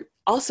border.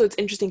 Also, it's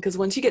interesting because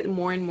once you get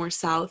more and more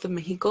south of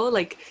Mexico,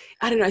 like,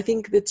 I don't know, I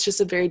think it's just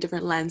a very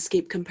different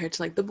landscape compared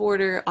to like the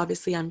border.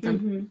 Obviously, I'm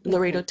from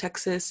Laredo,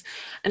 Texas,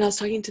 and I was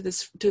talking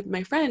to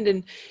my friend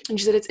and she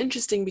said it's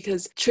interesting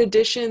because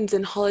traditions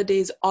and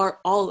holidays are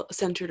all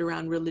centered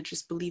around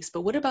religious beliefs,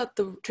 but what about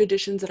the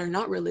traditions that are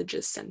not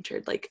religious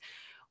centered? Like,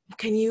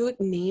 can you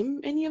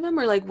name any of them,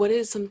 or like what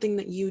is something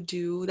that you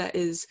do that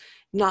is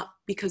not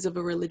because of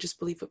a religious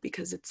belief but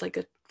because it's like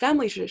a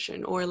family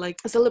tradition or like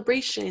a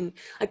celebration,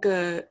 like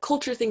a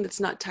culture thing that's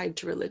not tied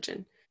to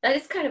religion? That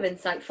is kind of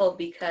insightful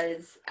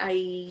because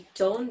I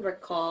don't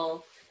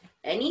recall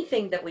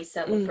anything that we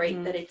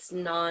celebrate that it's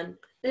and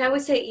I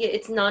would say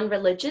it's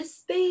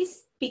non-religious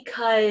based,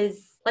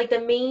 because like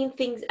the main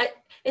things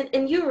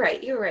and you're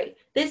right,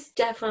 this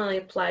definitely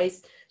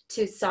applies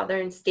to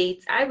southern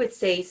states. I would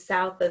say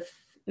south of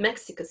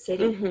Mexico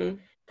City,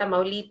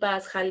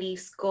 Tamaulipas,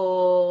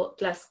 Jalisco,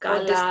 Tlaxcala.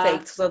 All the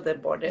states of the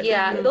border.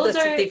 Yeah, those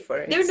That's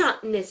are, they're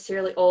not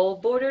necessarily all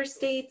border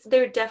states.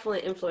 They're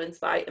definitely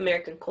influenced by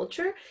American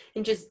culture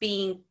and just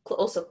being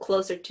also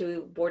closer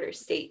to border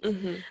states.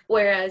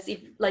 Whereas,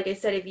 if, like I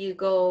said, if you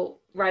go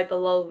right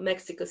below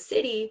Mexico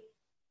City,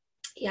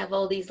 you have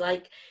all these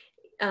like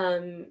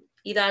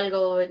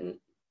Hidalgo and,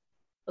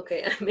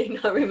 okay, I may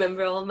not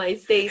remember all my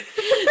states,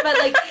 but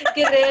like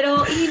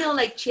Guerrero, you know,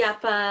 like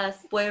Chiapas,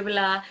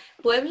 Puebla,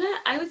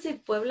 I would say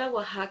Puebla,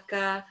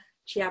 Oaxaca,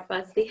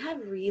 Chiapas, they have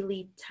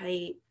really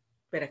tight,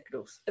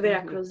 Veracruz. They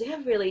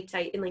have really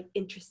tight and like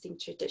interesting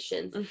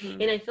traditions.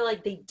 And I feel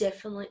like they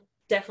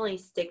definitely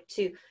stick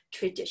to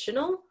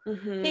traditional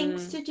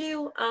things to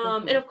do.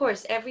 And of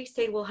course, every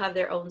state will have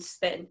their own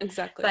spin.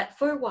 Exactly. But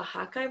for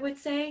Oaxaca, I would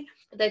say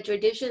the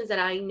traditions that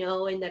I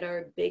know and that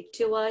are big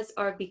to us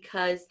are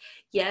because,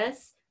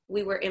 yes,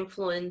 we were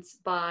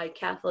influenced by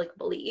Catholic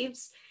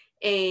beliefs,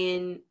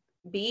 and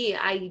B,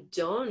 I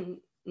don't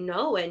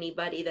know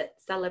anybody that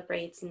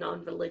celebrates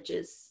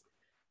non-religious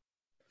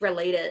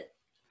related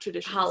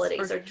traditions,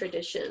 holidays or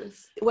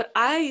traditions. What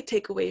I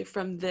take away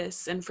from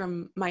this and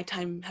from my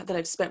time that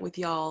I've spent with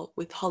y'all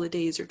with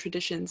holidays or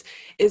traditions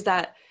is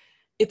that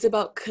it's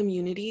about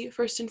community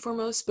first and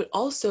foremost, but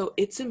also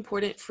it's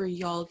important for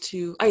y'all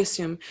to, I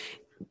assume,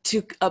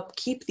 to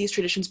upkeep these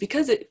traditions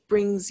because it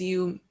brings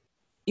you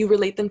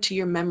relate them to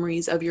your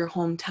memories of your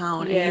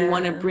hometown, and you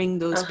want to bring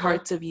those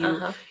parts of you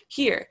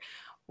here.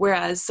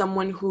 Whereas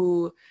someone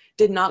who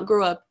did not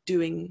grow up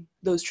doing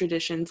those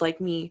traditions like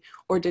me,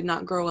 or did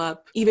not grow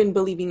up even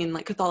believing in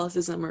like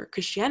Catholicism or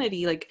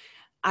Christianity, like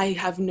I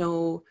have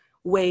no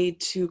way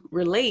to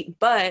relate.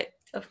 But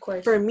of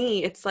course, for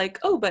me, it's like,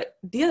 oh, but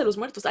Dia de los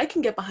Muertos, I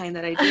can get behind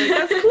that idea.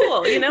 Like, that's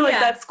cool, you know, like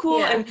that's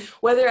cool. And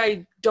whether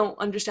I don't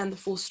understand the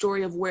full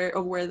story of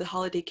where the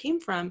holiday came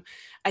from,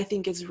 I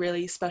think it's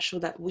really special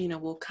that we, you know,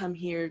 we'll come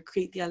here,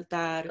 create the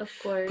altar, of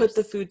course, put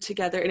the food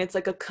together, and it's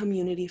like a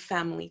community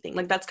family thing.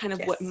 Like that's kind of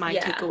what my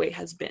takeaway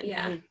has been.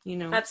 Yeah, you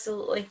know,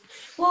 absolutely.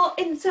 Well,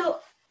 and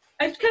so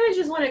I kind of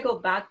just want to go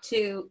back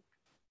to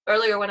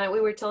earlier when we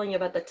were telling you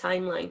about the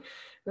timeline.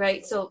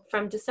 Right, so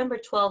from December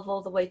 12th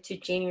all the way to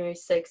January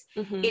 6th,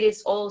 it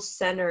is all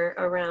centered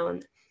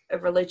around a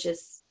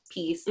religious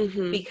piece,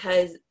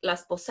 because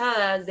Las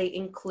Posadas, they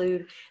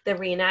include the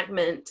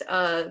reenactment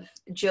of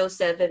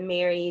Joseph and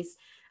Mary's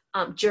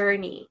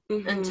journey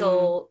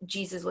until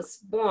Jesus was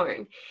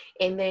born.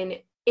 And then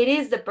it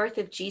is the birth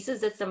of Jesus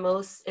that's the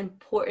most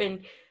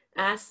important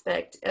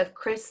aspect of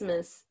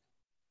Christmas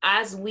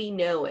as we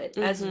know it,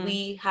 as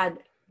we had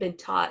been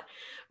taught,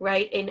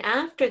 right? And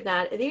after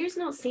that, there's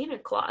no Santa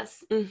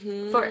Claus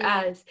for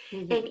us.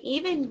 And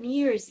even New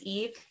Year's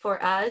Eve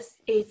for us,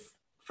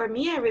 for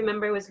me, I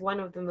remember it was one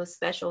of the most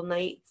special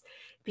nights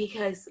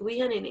because we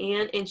had an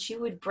aunt and she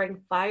would bring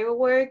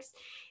fireworks,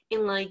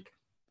 and like,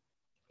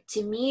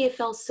 to me, it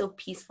felt so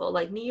peaceful.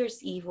 Like New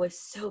Year's Eve was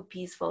so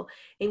peaceful.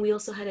 And we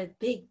also had a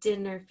big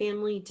dinner,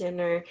 family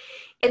dinner.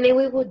 And then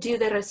we would do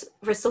the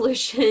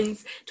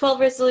resolutions, 12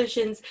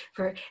 resolutions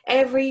for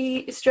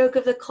every stroke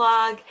of the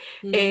clock.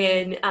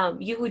 And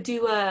you would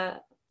do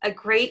a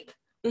grape.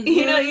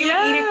 You know, you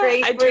would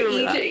eat a grape for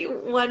each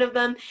one of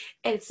them.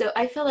 And so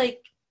I feel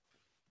like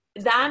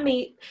that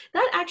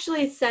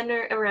actually is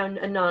centered around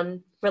a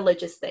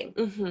non-religious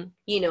thing,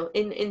 you know,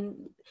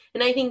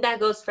 and I think that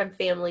goes from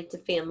family to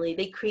family.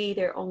 They create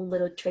their own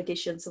little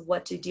traditions of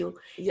what to do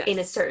in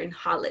a certain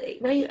holiday.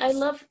 And I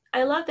love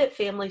that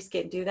families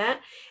can do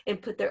that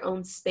and put their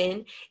own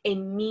spin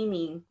and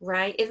meaning,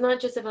 right? It's not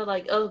just about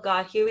like, oh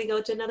God, here we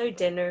go to another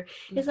dinner.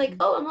 It's like,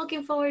 oh, I'm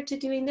looking forward to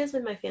doing this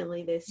with my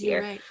family this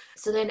year. Right.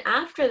 So then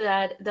after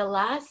that, the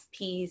last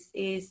piece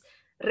is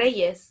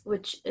Reyes,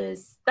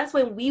 that's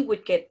when we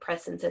would get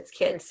presents as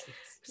kids,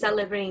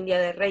 celebrating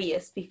Dia de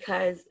Reyes,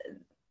 because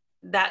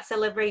that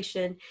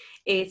celebration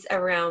is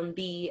around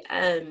the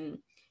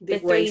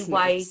three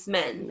wise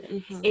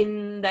men.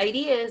 And the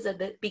idea is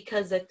that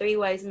because the three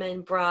wise men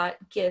brought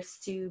gifts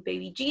to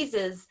baby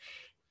Jesus,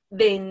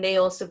 then they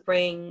also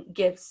bring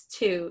gifts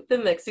to the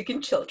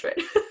Mexican children.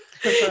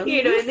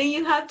 you know, and then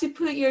you have to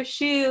put your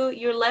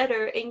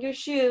letter in your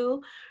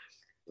shoe.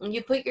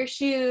 You put your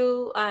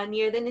shoe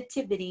near the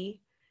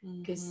nativity,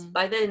 because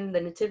by then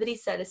the nativity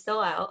set is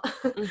still out.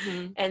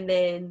 And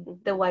then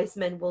the wise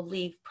men will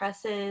leave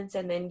presents,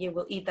 and then you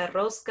will eat the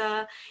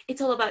rosca.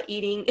 It's all about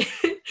eating,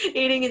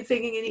 eating and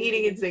singing and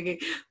eating and singing.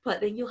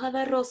 But then you'll have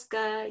a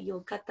rosca,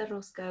 you'll cut the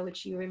rosca,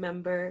 which you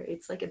remember,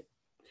 it's like a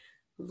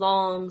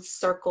long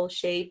circle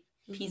shaped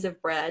piece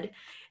of bread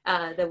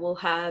that will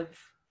have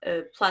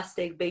a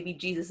plastic baby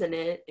Jesus in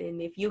it.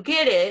 And if you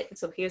get it,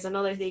 so here's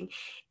another thing,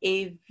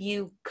 if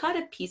you cut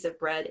a piece of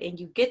bread and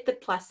you get the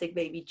plastic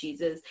baby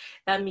Jesus,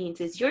 that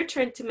means it's your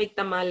turn to make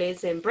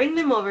tamales and bring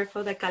them over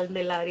for the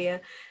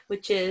Candelaria,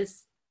 which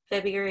is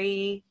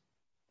February.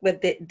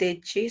 But the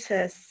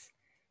Jesus,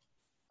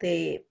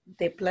 the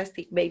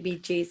plastic baby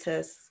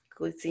Jesus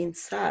goes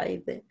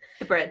inside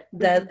The bread.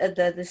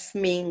 That is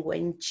mean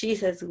when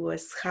Jesus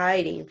was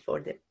hiding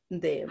for the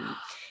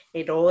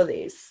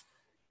Herodes.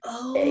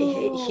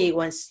 He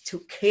wants to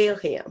kill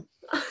him.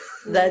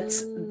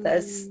 That's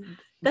the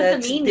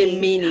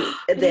meaning.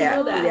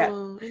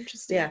 Oh,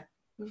 interesting. Yeah,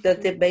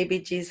 that the baby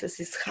Jesus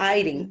is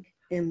hiding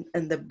in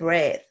the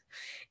bread.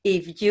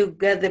 If you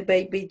get the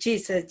baby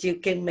Jesus, you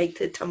can make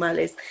the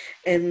tamales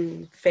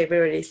in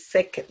February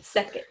 2nd.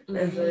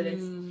 That's what it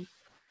is.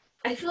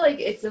 I feel like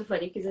it's so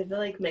funny because I feel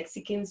like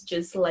Mexicans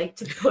just like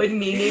to put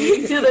meaning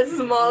into the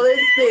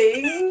smallest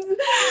things.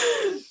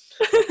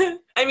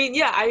 I mean,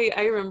 yeah,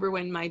 I remember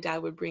when my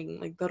dad would bring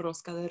like the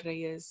rosca de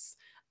reyes.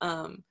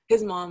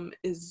 His mom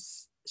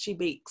she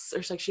bakes,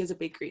 or she has a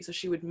bakery, so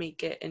she would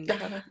make it. And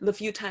the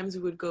few times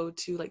we would go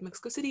to like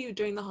Mexico City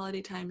during the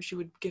holiday time, she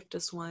would gift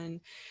us one.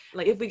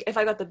 Like if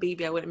I got the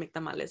baby, I wouldn't make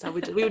tamales.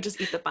 We would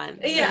just eat the pan.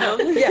 Yeah.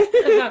 You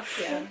know?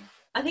 Yeah.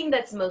 I think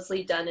that's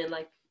mostly done in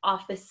like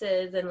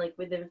offices and like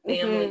within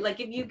family. Like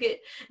if you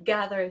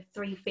gather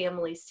 3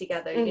 families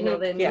together, you know,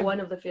 then one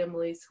of the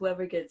families,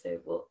 whoever gets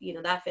it, will, you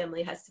know, that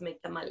family has to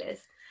make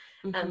tamales.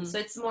 So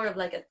it's more of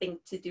like a thing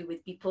to do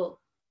with people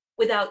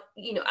without,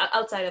 you know,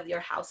 outside of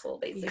your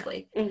household,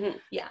 basically.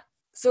 Yeah.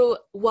 So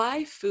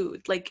why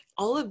food? Like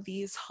all of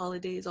these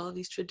holidays, all of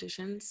these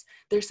traditions,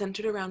 they're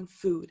centered around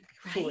food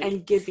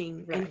and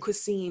giving and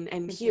cuisine,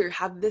 and here,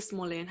 have this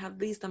mole and have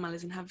these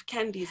tamales and have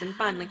candies and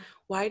pan. Like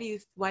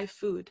why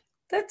food?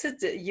 That's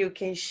it. You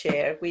can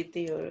share with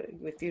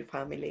your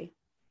family.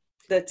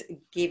 That's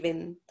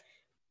giving.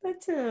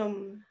 But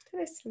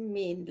doesn't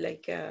mean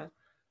like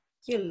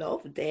you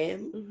love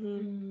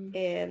them,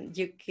 and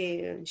you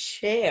can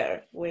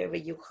share wherever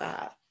you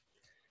have.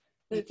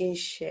 You can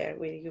share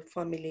with your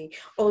family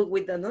or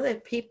with another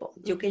people.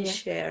 You can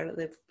share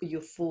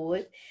your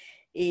food.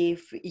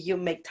 If you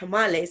make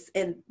tamales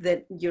and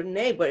then your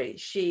neighbor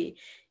she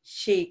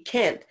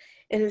can't,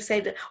 and you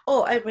say that,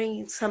 oh, I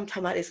bring some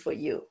tamales for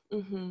you.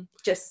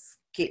 Just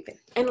give it.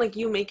 And like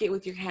you make it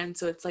with your hands,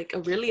 so it's like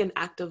really an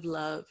act of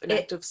love, an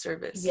act of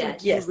service. Yes.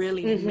 Like you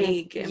really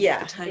make and put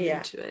the time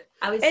into it.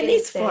 And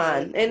it's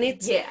fun, and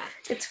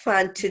it's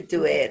fun to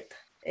do it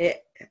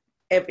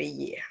every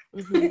year.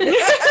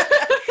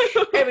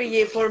 Every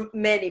year for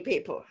many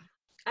people.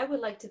 I would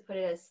like to put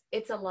it as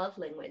it's a love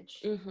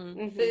language.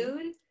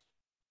 Food,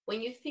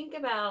 when you think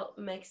about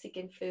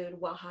Mexican food,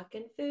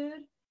 Oaxacan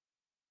food,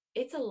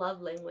 it's a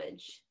love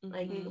language.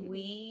 Like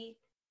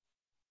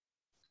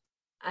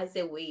I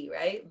say we,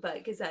 right? But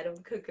because I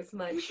don't cook as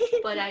much,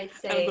 but I'd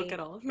say I don't cook at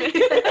all.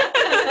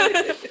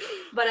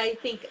 But I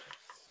think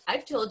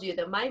I've told you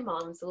that my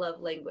mom's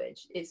love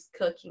language is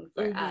cooking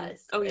for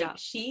us. Oh yeah,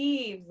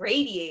 she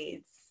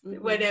radiates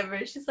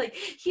whenever she's like,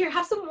 "Here,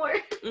 have some more."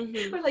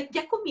 We're like,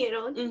 "Ya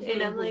comieron,"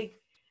 and I'm like,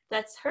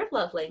 "That's her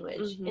love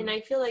language." And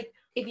I feel like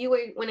if you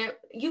were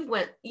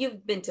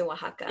you've been to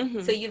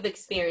Oaxaca, so you've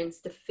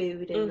experienced the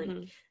food and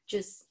like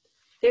just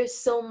there's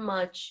so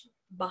much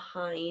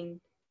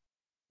behind.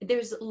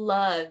 There's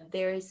love.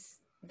 There's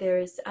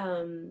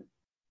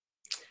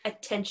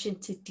attention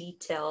to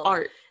detail.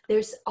 Art.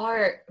 There's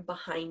art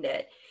behind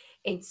it.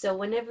 And so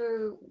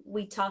whenever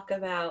we talk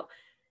about,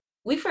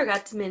 we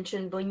forgot to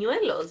mention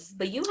buñuelos,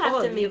 but you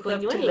have to make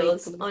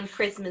buñuelos on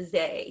Christmas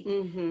Day,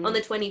 on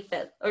the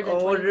 25th or the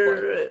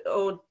 24th.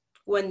 Or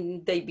one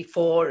day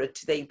before or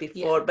 2 days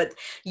before, but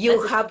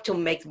you have to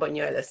make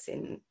buñuelos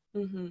in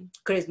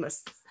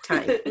Christmas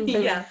time.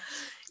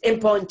 En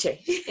ponche.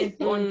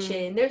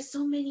 And there's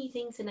so many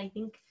things. And I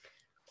think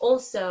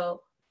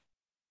also,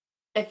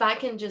 if I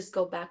can just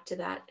go back to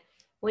that,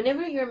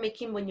 whenever you're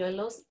making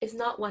buñuelos, it's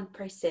not one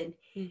person.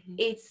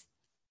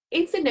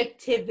 It's an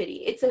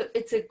activity.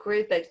 It's a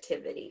group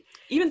activity.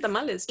 Even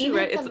tamales too,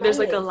 right? There's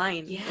like a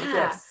line.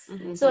 Yeah.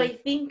 So I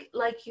think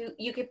like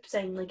you keep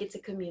saying like it's a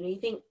community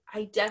thing.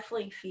 I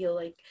definitely feel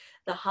like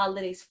the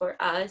holidays for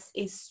us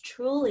is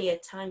truly a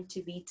time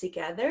to be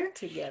together.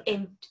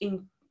 And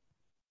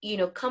you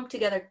know, come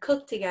together,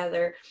 cook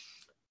together,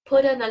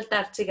 put an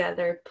altar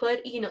together,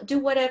 do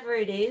whatever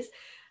it is,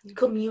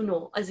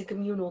 as a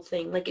communal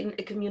thing, like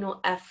a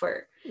communal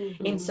effort.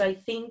 And so I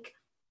think,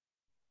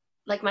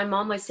 like my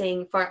mom was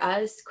saying, for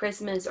us,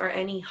 Christmas or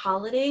any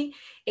holiday,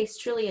 it's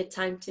truly a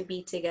time to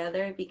be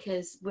together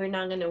because we're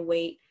not going to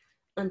wait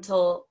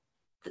until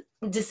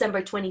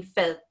December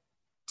 25th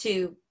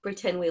to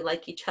pretend we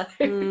like each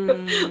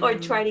other or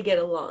try to get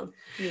along,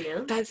 you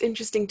know? That's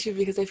interesting too,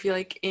 because I feel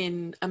like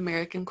in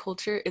American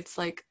culture, it's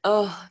like,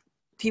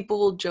 people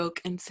will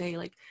joke and say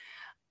like,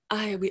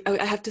 I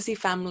have to see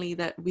family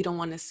that we don't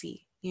want to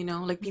see, you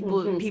know? Like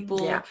people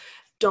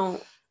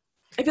don't,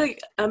 I feel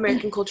like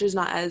American culture is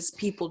not as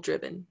people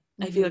driven.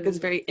 I feel like it's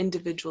very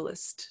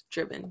individualist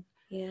driven.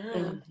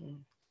 Yeah.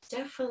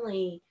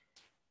 Definitely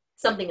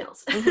something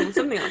else.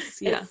 Something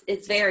else, yeah.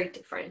 It's very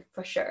different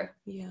for sure.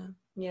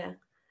 Yeah.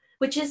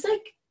 Which is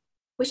like,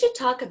 we should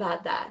talk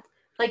about that,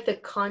 like the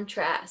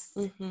contrast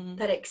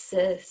that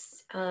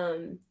exists.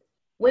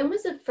 When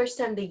was the first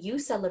time that you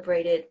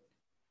celebrated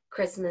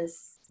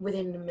Christmas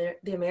within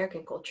the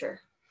American culture?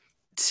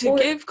 To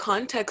give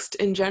context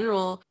in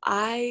general,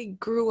 I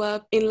grew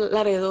up in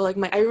Laredo. Like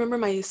I remember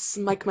my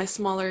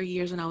smaller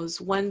years when I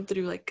was 1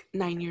 through like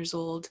 9 years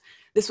old.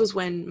 This was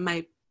when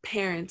my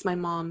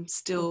mom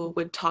still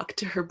would talk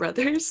to her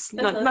brothers.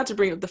 Not to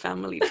bring up the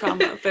family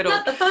trauma, pero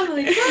not the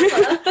family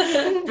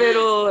trauma.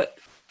 pero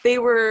they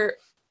were,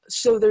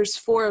 so there's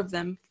 4 of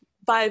them,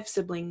 5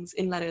 siblings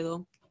in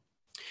Laredo.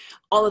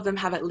 All of them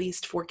have at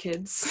least 4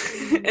 kids,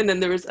 and then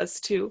there was us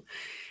 2.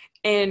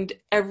 And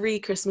every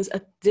Christmas,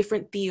 a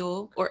different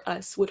tío or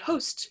us would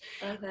host.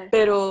 Okay.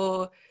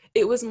 Pero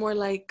it was more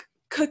like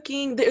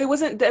cooking.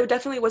 It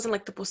definitely wasn't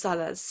like the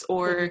posadas,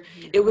 or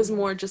it was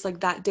more just like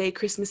that day,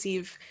 Christmas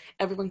Eve,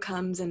 everyone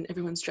comes and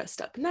everyone's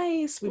dressed up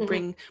nice. We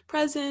bring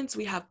presents,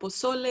 we have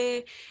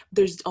pozole,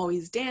 there's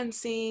always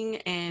dancing,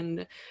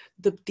 and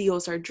the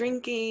tíos are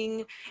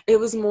drinking. It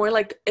was more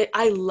like,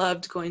 I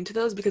loved going to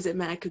those because it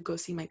meant I could go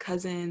see my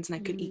cousins and I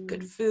could eat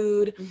good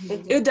food.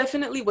 It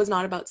definitely was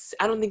not about,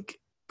 I don't think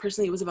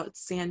personally it was about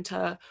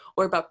Santa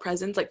or about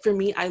presents. Like for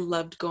me, I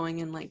loved going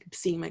and like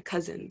seeing my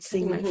cousins,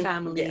 seeing my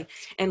family,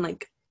 and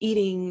like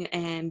eating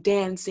and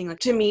dancing. Like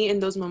to me in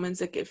those moments,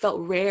 like it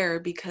felt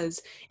rare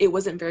because it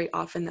wasn't very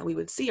often that we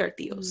would see our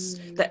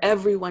tíos, that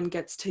everyone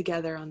gets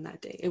together on that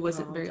day. It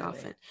wasn't very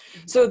often.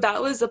 So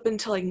that was up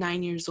until like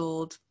 9 years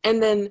old,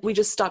 and then we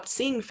just stopped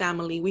seeing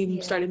family. We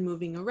started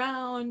moving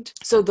around,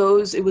 so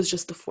it was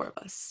just the 4 of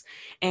us.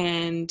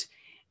 And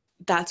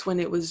that's when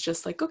it was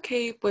just like,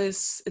 okay,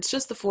 pues it's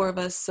just the 4 of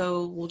us,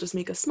 so we'll just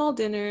make a small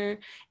dinner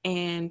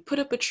and put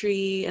up a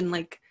tree. And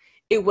like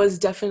it was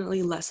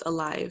definitely less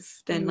alive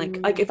than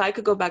like if I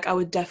could go back, I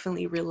would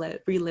definitely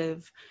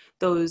relive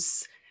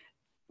those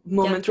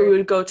moments where we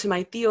would go to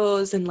my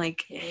tíos and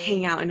like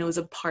hang out, and it was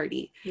a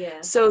party.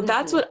 So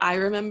that's what I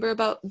remember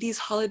about these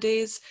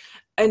holidays.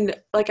 And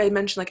like I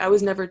mentioned, like I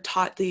was never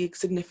taught the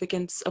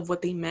significance of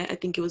what they meant. I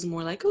think it was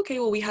more like, okay,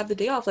 well, we have the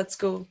day off, let's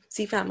go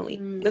see family,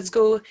 let's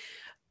go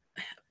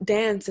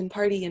dance and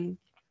party and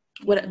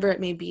whatever it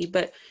may be.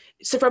 But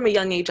so from a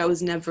young age, I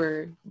was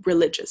never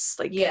religious.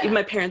 Like even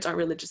my parents aren't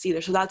religious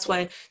either. So that's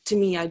why to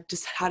me, I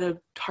just had a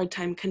hard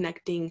time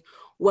connecting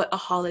what a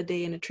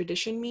holiday and a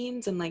tradition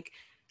means, and like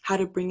how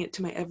to bring it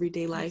to my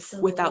everyday life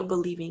without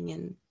believing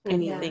in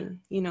anything,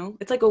 you know?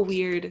 It's like a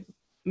weird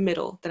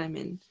middle that I'm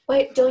in.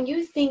 But don't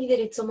you think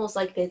that it's almost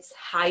like this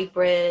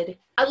hybrid,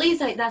 at least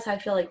that's how I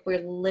feel like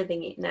we're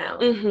living it now.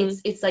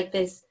 It's like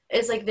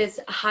this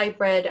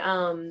hybrid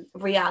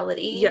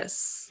reality.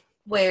 Yes.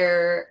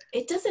 Where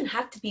it doesn't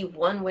have to be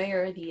one way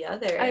or the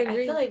other. I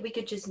agree. I feel like we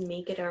could just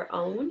make it our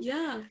own.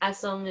 Yeah.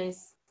 As long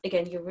as,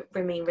 again, you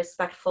remain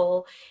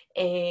respectful,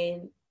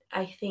 and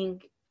I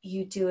think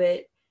you do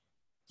it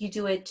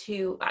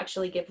to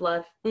actually give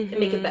love and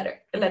make it better,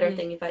 a better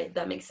thing, if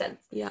that makes sense.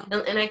 Yeah.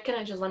 And I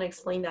kind of just want to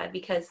explain that,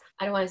 because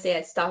I don't want to say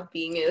I stopped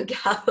being a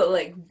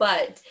Catholic,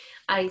 but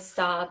I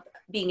stopped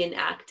being an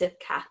active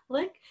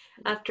Catholic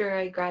after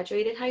I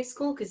graduated high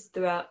school, because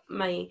throughout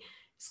my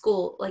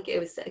school, like it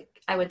was like,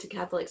 I went to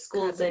Catholic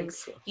schools, and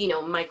you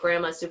know, my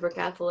grandma's super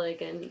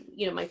Catholic, and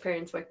you know, my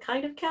parents were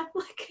kind of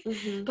Catholic.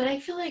 But I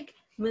feel like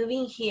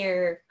moving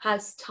here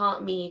has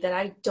taught me that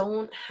I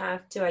don't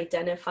have to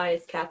identify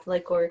as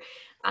Catholic or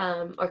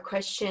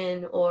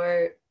Christian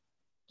or,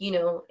 you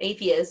know,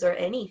 atheist or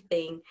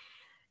anything.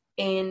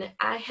 And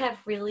I have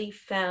really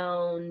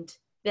found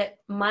that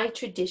my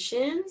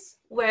traditions,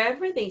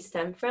 wherever they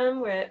stem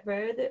from,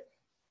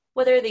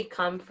 whether they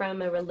come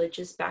from a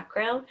religious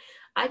background,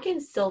 I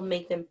can still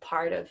make them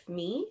part of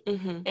me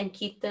and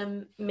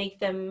make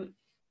them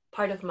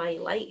part of my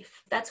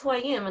life. That's who I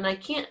am. And I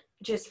can't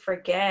just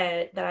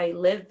forget that I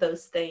live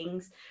those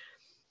things,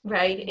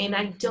 right? And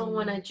I don't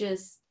want to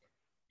just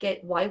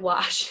get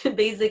whitewashed,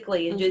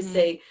 basically, and just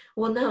say,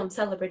 well, no, I'm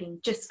celebrating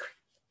just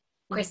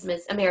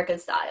Christmas, American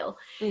style,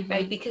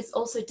 right? Because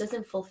also it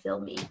doesn't fulfill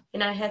me.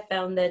 And I have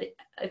found that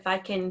if I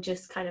can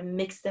just kind of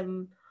mix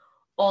them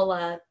all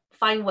up,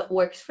 find what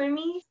works for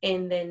me,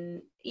 and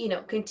then, you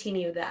know,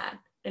 continue that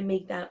and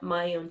make that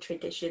my own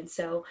tradition.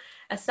 So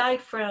aside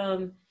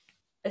from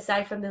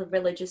the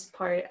religious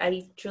part,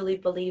 I truly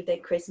believe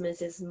that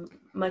Christmas is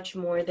much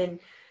more than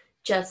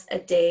just a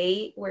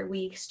day where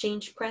we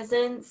exchange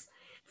presents.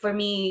 For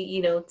me,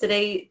 you know,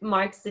 today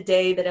marks the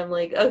day that I'm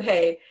like,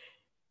 okay,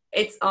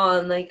 it's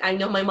on. Like, I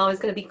know my mom is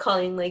going to be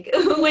calling, like,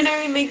 when are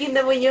we making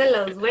the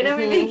buñuelos? When are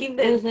we making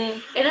this?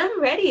 And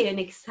I'm ready and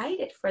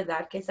excited for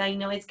that because I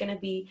know it's going to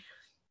be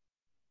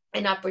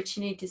an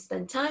opportunity to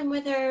spend time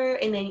with her,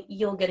 and then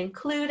you'll get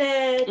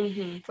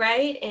included,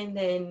 right? And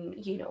then,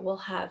 you know, we'll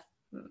have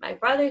my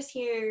brothers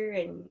here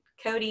and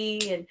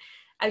Cody, and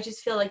I just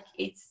feel like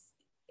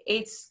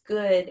it's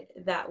good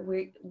that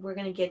we're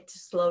gonna get to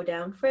slow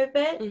down for a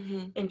bit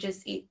and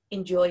just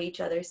enjoy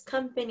each other's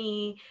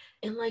company.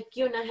 And like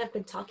you and I have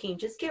been talking,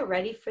 just get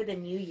ready for the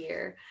new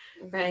year,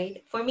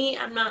 right? For me,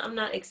 I'm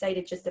not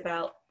excited just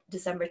about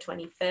December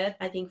 25th.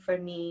 I think for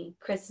me,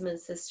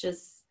 Christmas is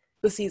just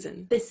the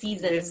season.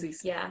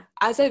 Yeah.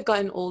 As I've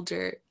gotten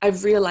older,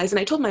 I've realized, and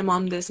I told my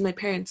mom this and my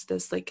parents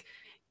this, like,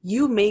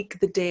 you make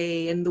the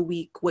day and the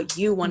week what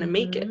you want to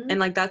make it. And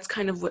like, that's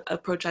kind of what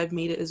approach I've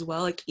made it as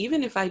well. Like,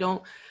 even if I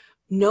don't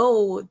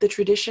know the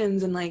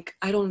traditions and like,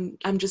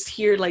 I'm just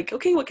here like,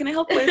 okay, what can I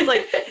help with?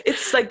 Like,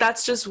 it's like,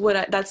 that's just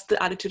that's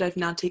the attitude I've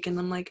now taken.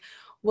 I'm like,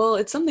 well,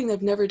 it's something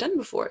I've never done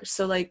before.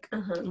 So like,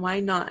 why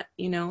not,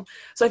 you know?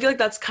 So I feel like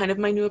that's kind of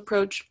my new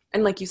approach.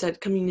 And like you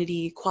said,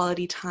 community,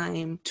 quality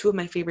time, two of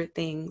my favorite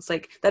things.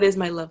 Like, that is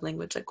my love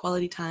language, like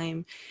quality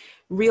time,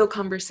 real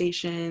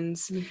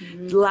conversations,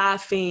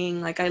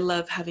 laughing. Like, I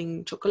love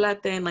having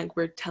chocolate and like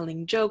we're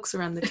telling jokes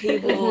around the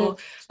table.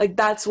 Like,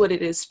 that's what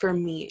it is for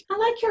me. I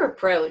like your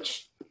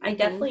approach. I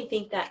definitely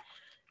think that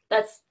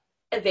that's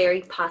a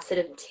very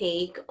positive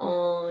take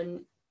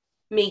on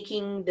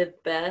making the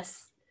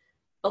best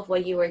of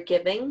what you were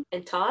giving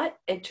and taught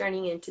and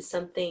turning into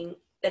something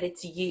that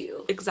it's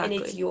you. Exactly.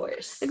 And it's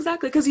yours.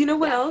 Exactly. Because you know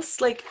what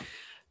else? Like,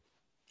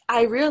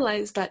 I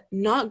realized that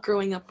not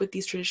growing up with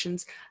these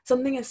traditions,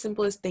 something as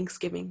simple as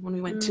Thanksgiving, when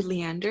we went to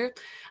Leander,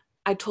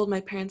 I told my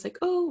parents, like,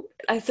 oh,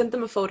 I sent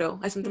them a photo.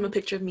 I sent them a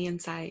picture of me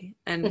and Sai.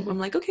 And I'm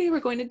like, okay, we're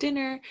going to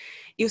dinner.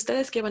 ¿Y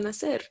ustedes qué van a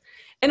hacer?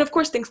 And of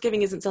course,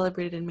 Thanksgiving isn't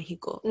celebrated in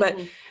Mexico. But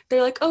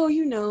they're like, oh,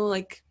 you know,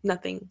 like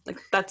nothing. Like,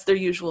 that's their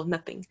usual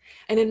nothing.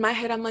 And in my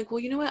head, I'm like, well,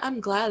 you know what?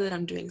 I'm glad that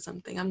I'm doing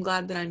something. I'm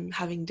glad that I'm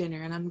having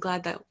dinner. And I'm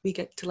glad that we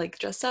get to like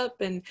dress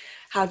up and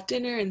have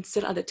dinner and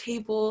sit at a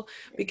table,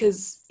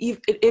 because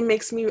it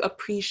makes me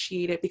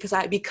appreciate it because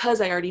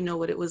I already know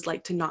what it was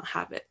like to not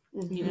have it.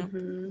 You know,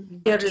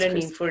 you're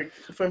learning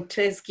from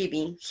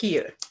Thanksgiving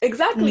here,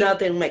 exactly, not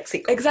in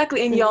Mexico,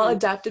 exactly, and y'all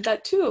adapted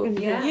that too.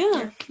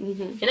 Yeah.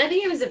 And I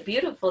think it was a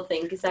beautiful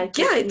thing because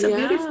it's a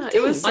beautiful thing.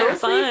 It was so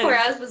honestly fun. For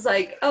us was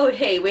like, oh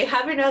hey, we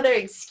have another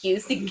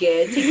excuse to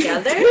get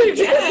together.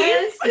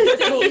 Yes,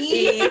 to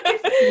eat.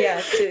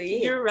 To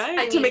eat. You're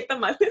right. To make the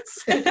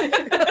tamales.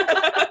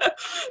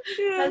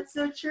 That's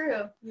so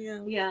true.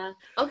 Yeah.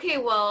 Okay,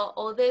 well,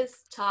 all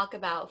this talk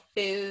about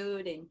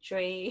food and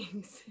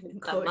drinks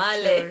and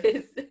tamales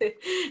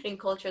and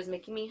culture is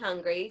making me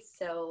hungry.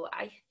 So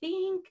I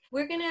think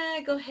we're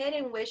gonna go ahead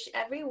and wish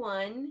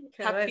everyone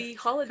happy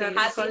holidays.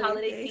 Happy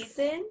holiday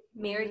season.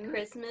 Merry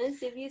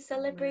Christmas if you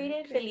celebrate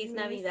it. Feliz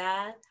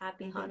Navidad.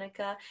 Happy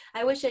Hanukkah.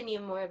 I wish I knew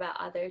more about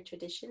other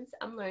traditions.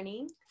 I'm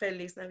learning.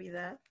 Feliz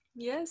Navidad.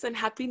 Yes, and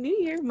Happy New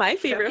Year, my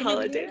favorite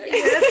holiday.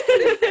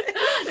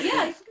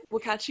 Yes. We'll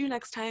catch you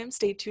next time.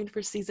 Stay tuned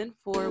for season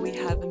 4. We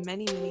have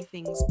many, many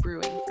things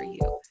brewing for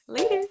you.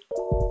 Later.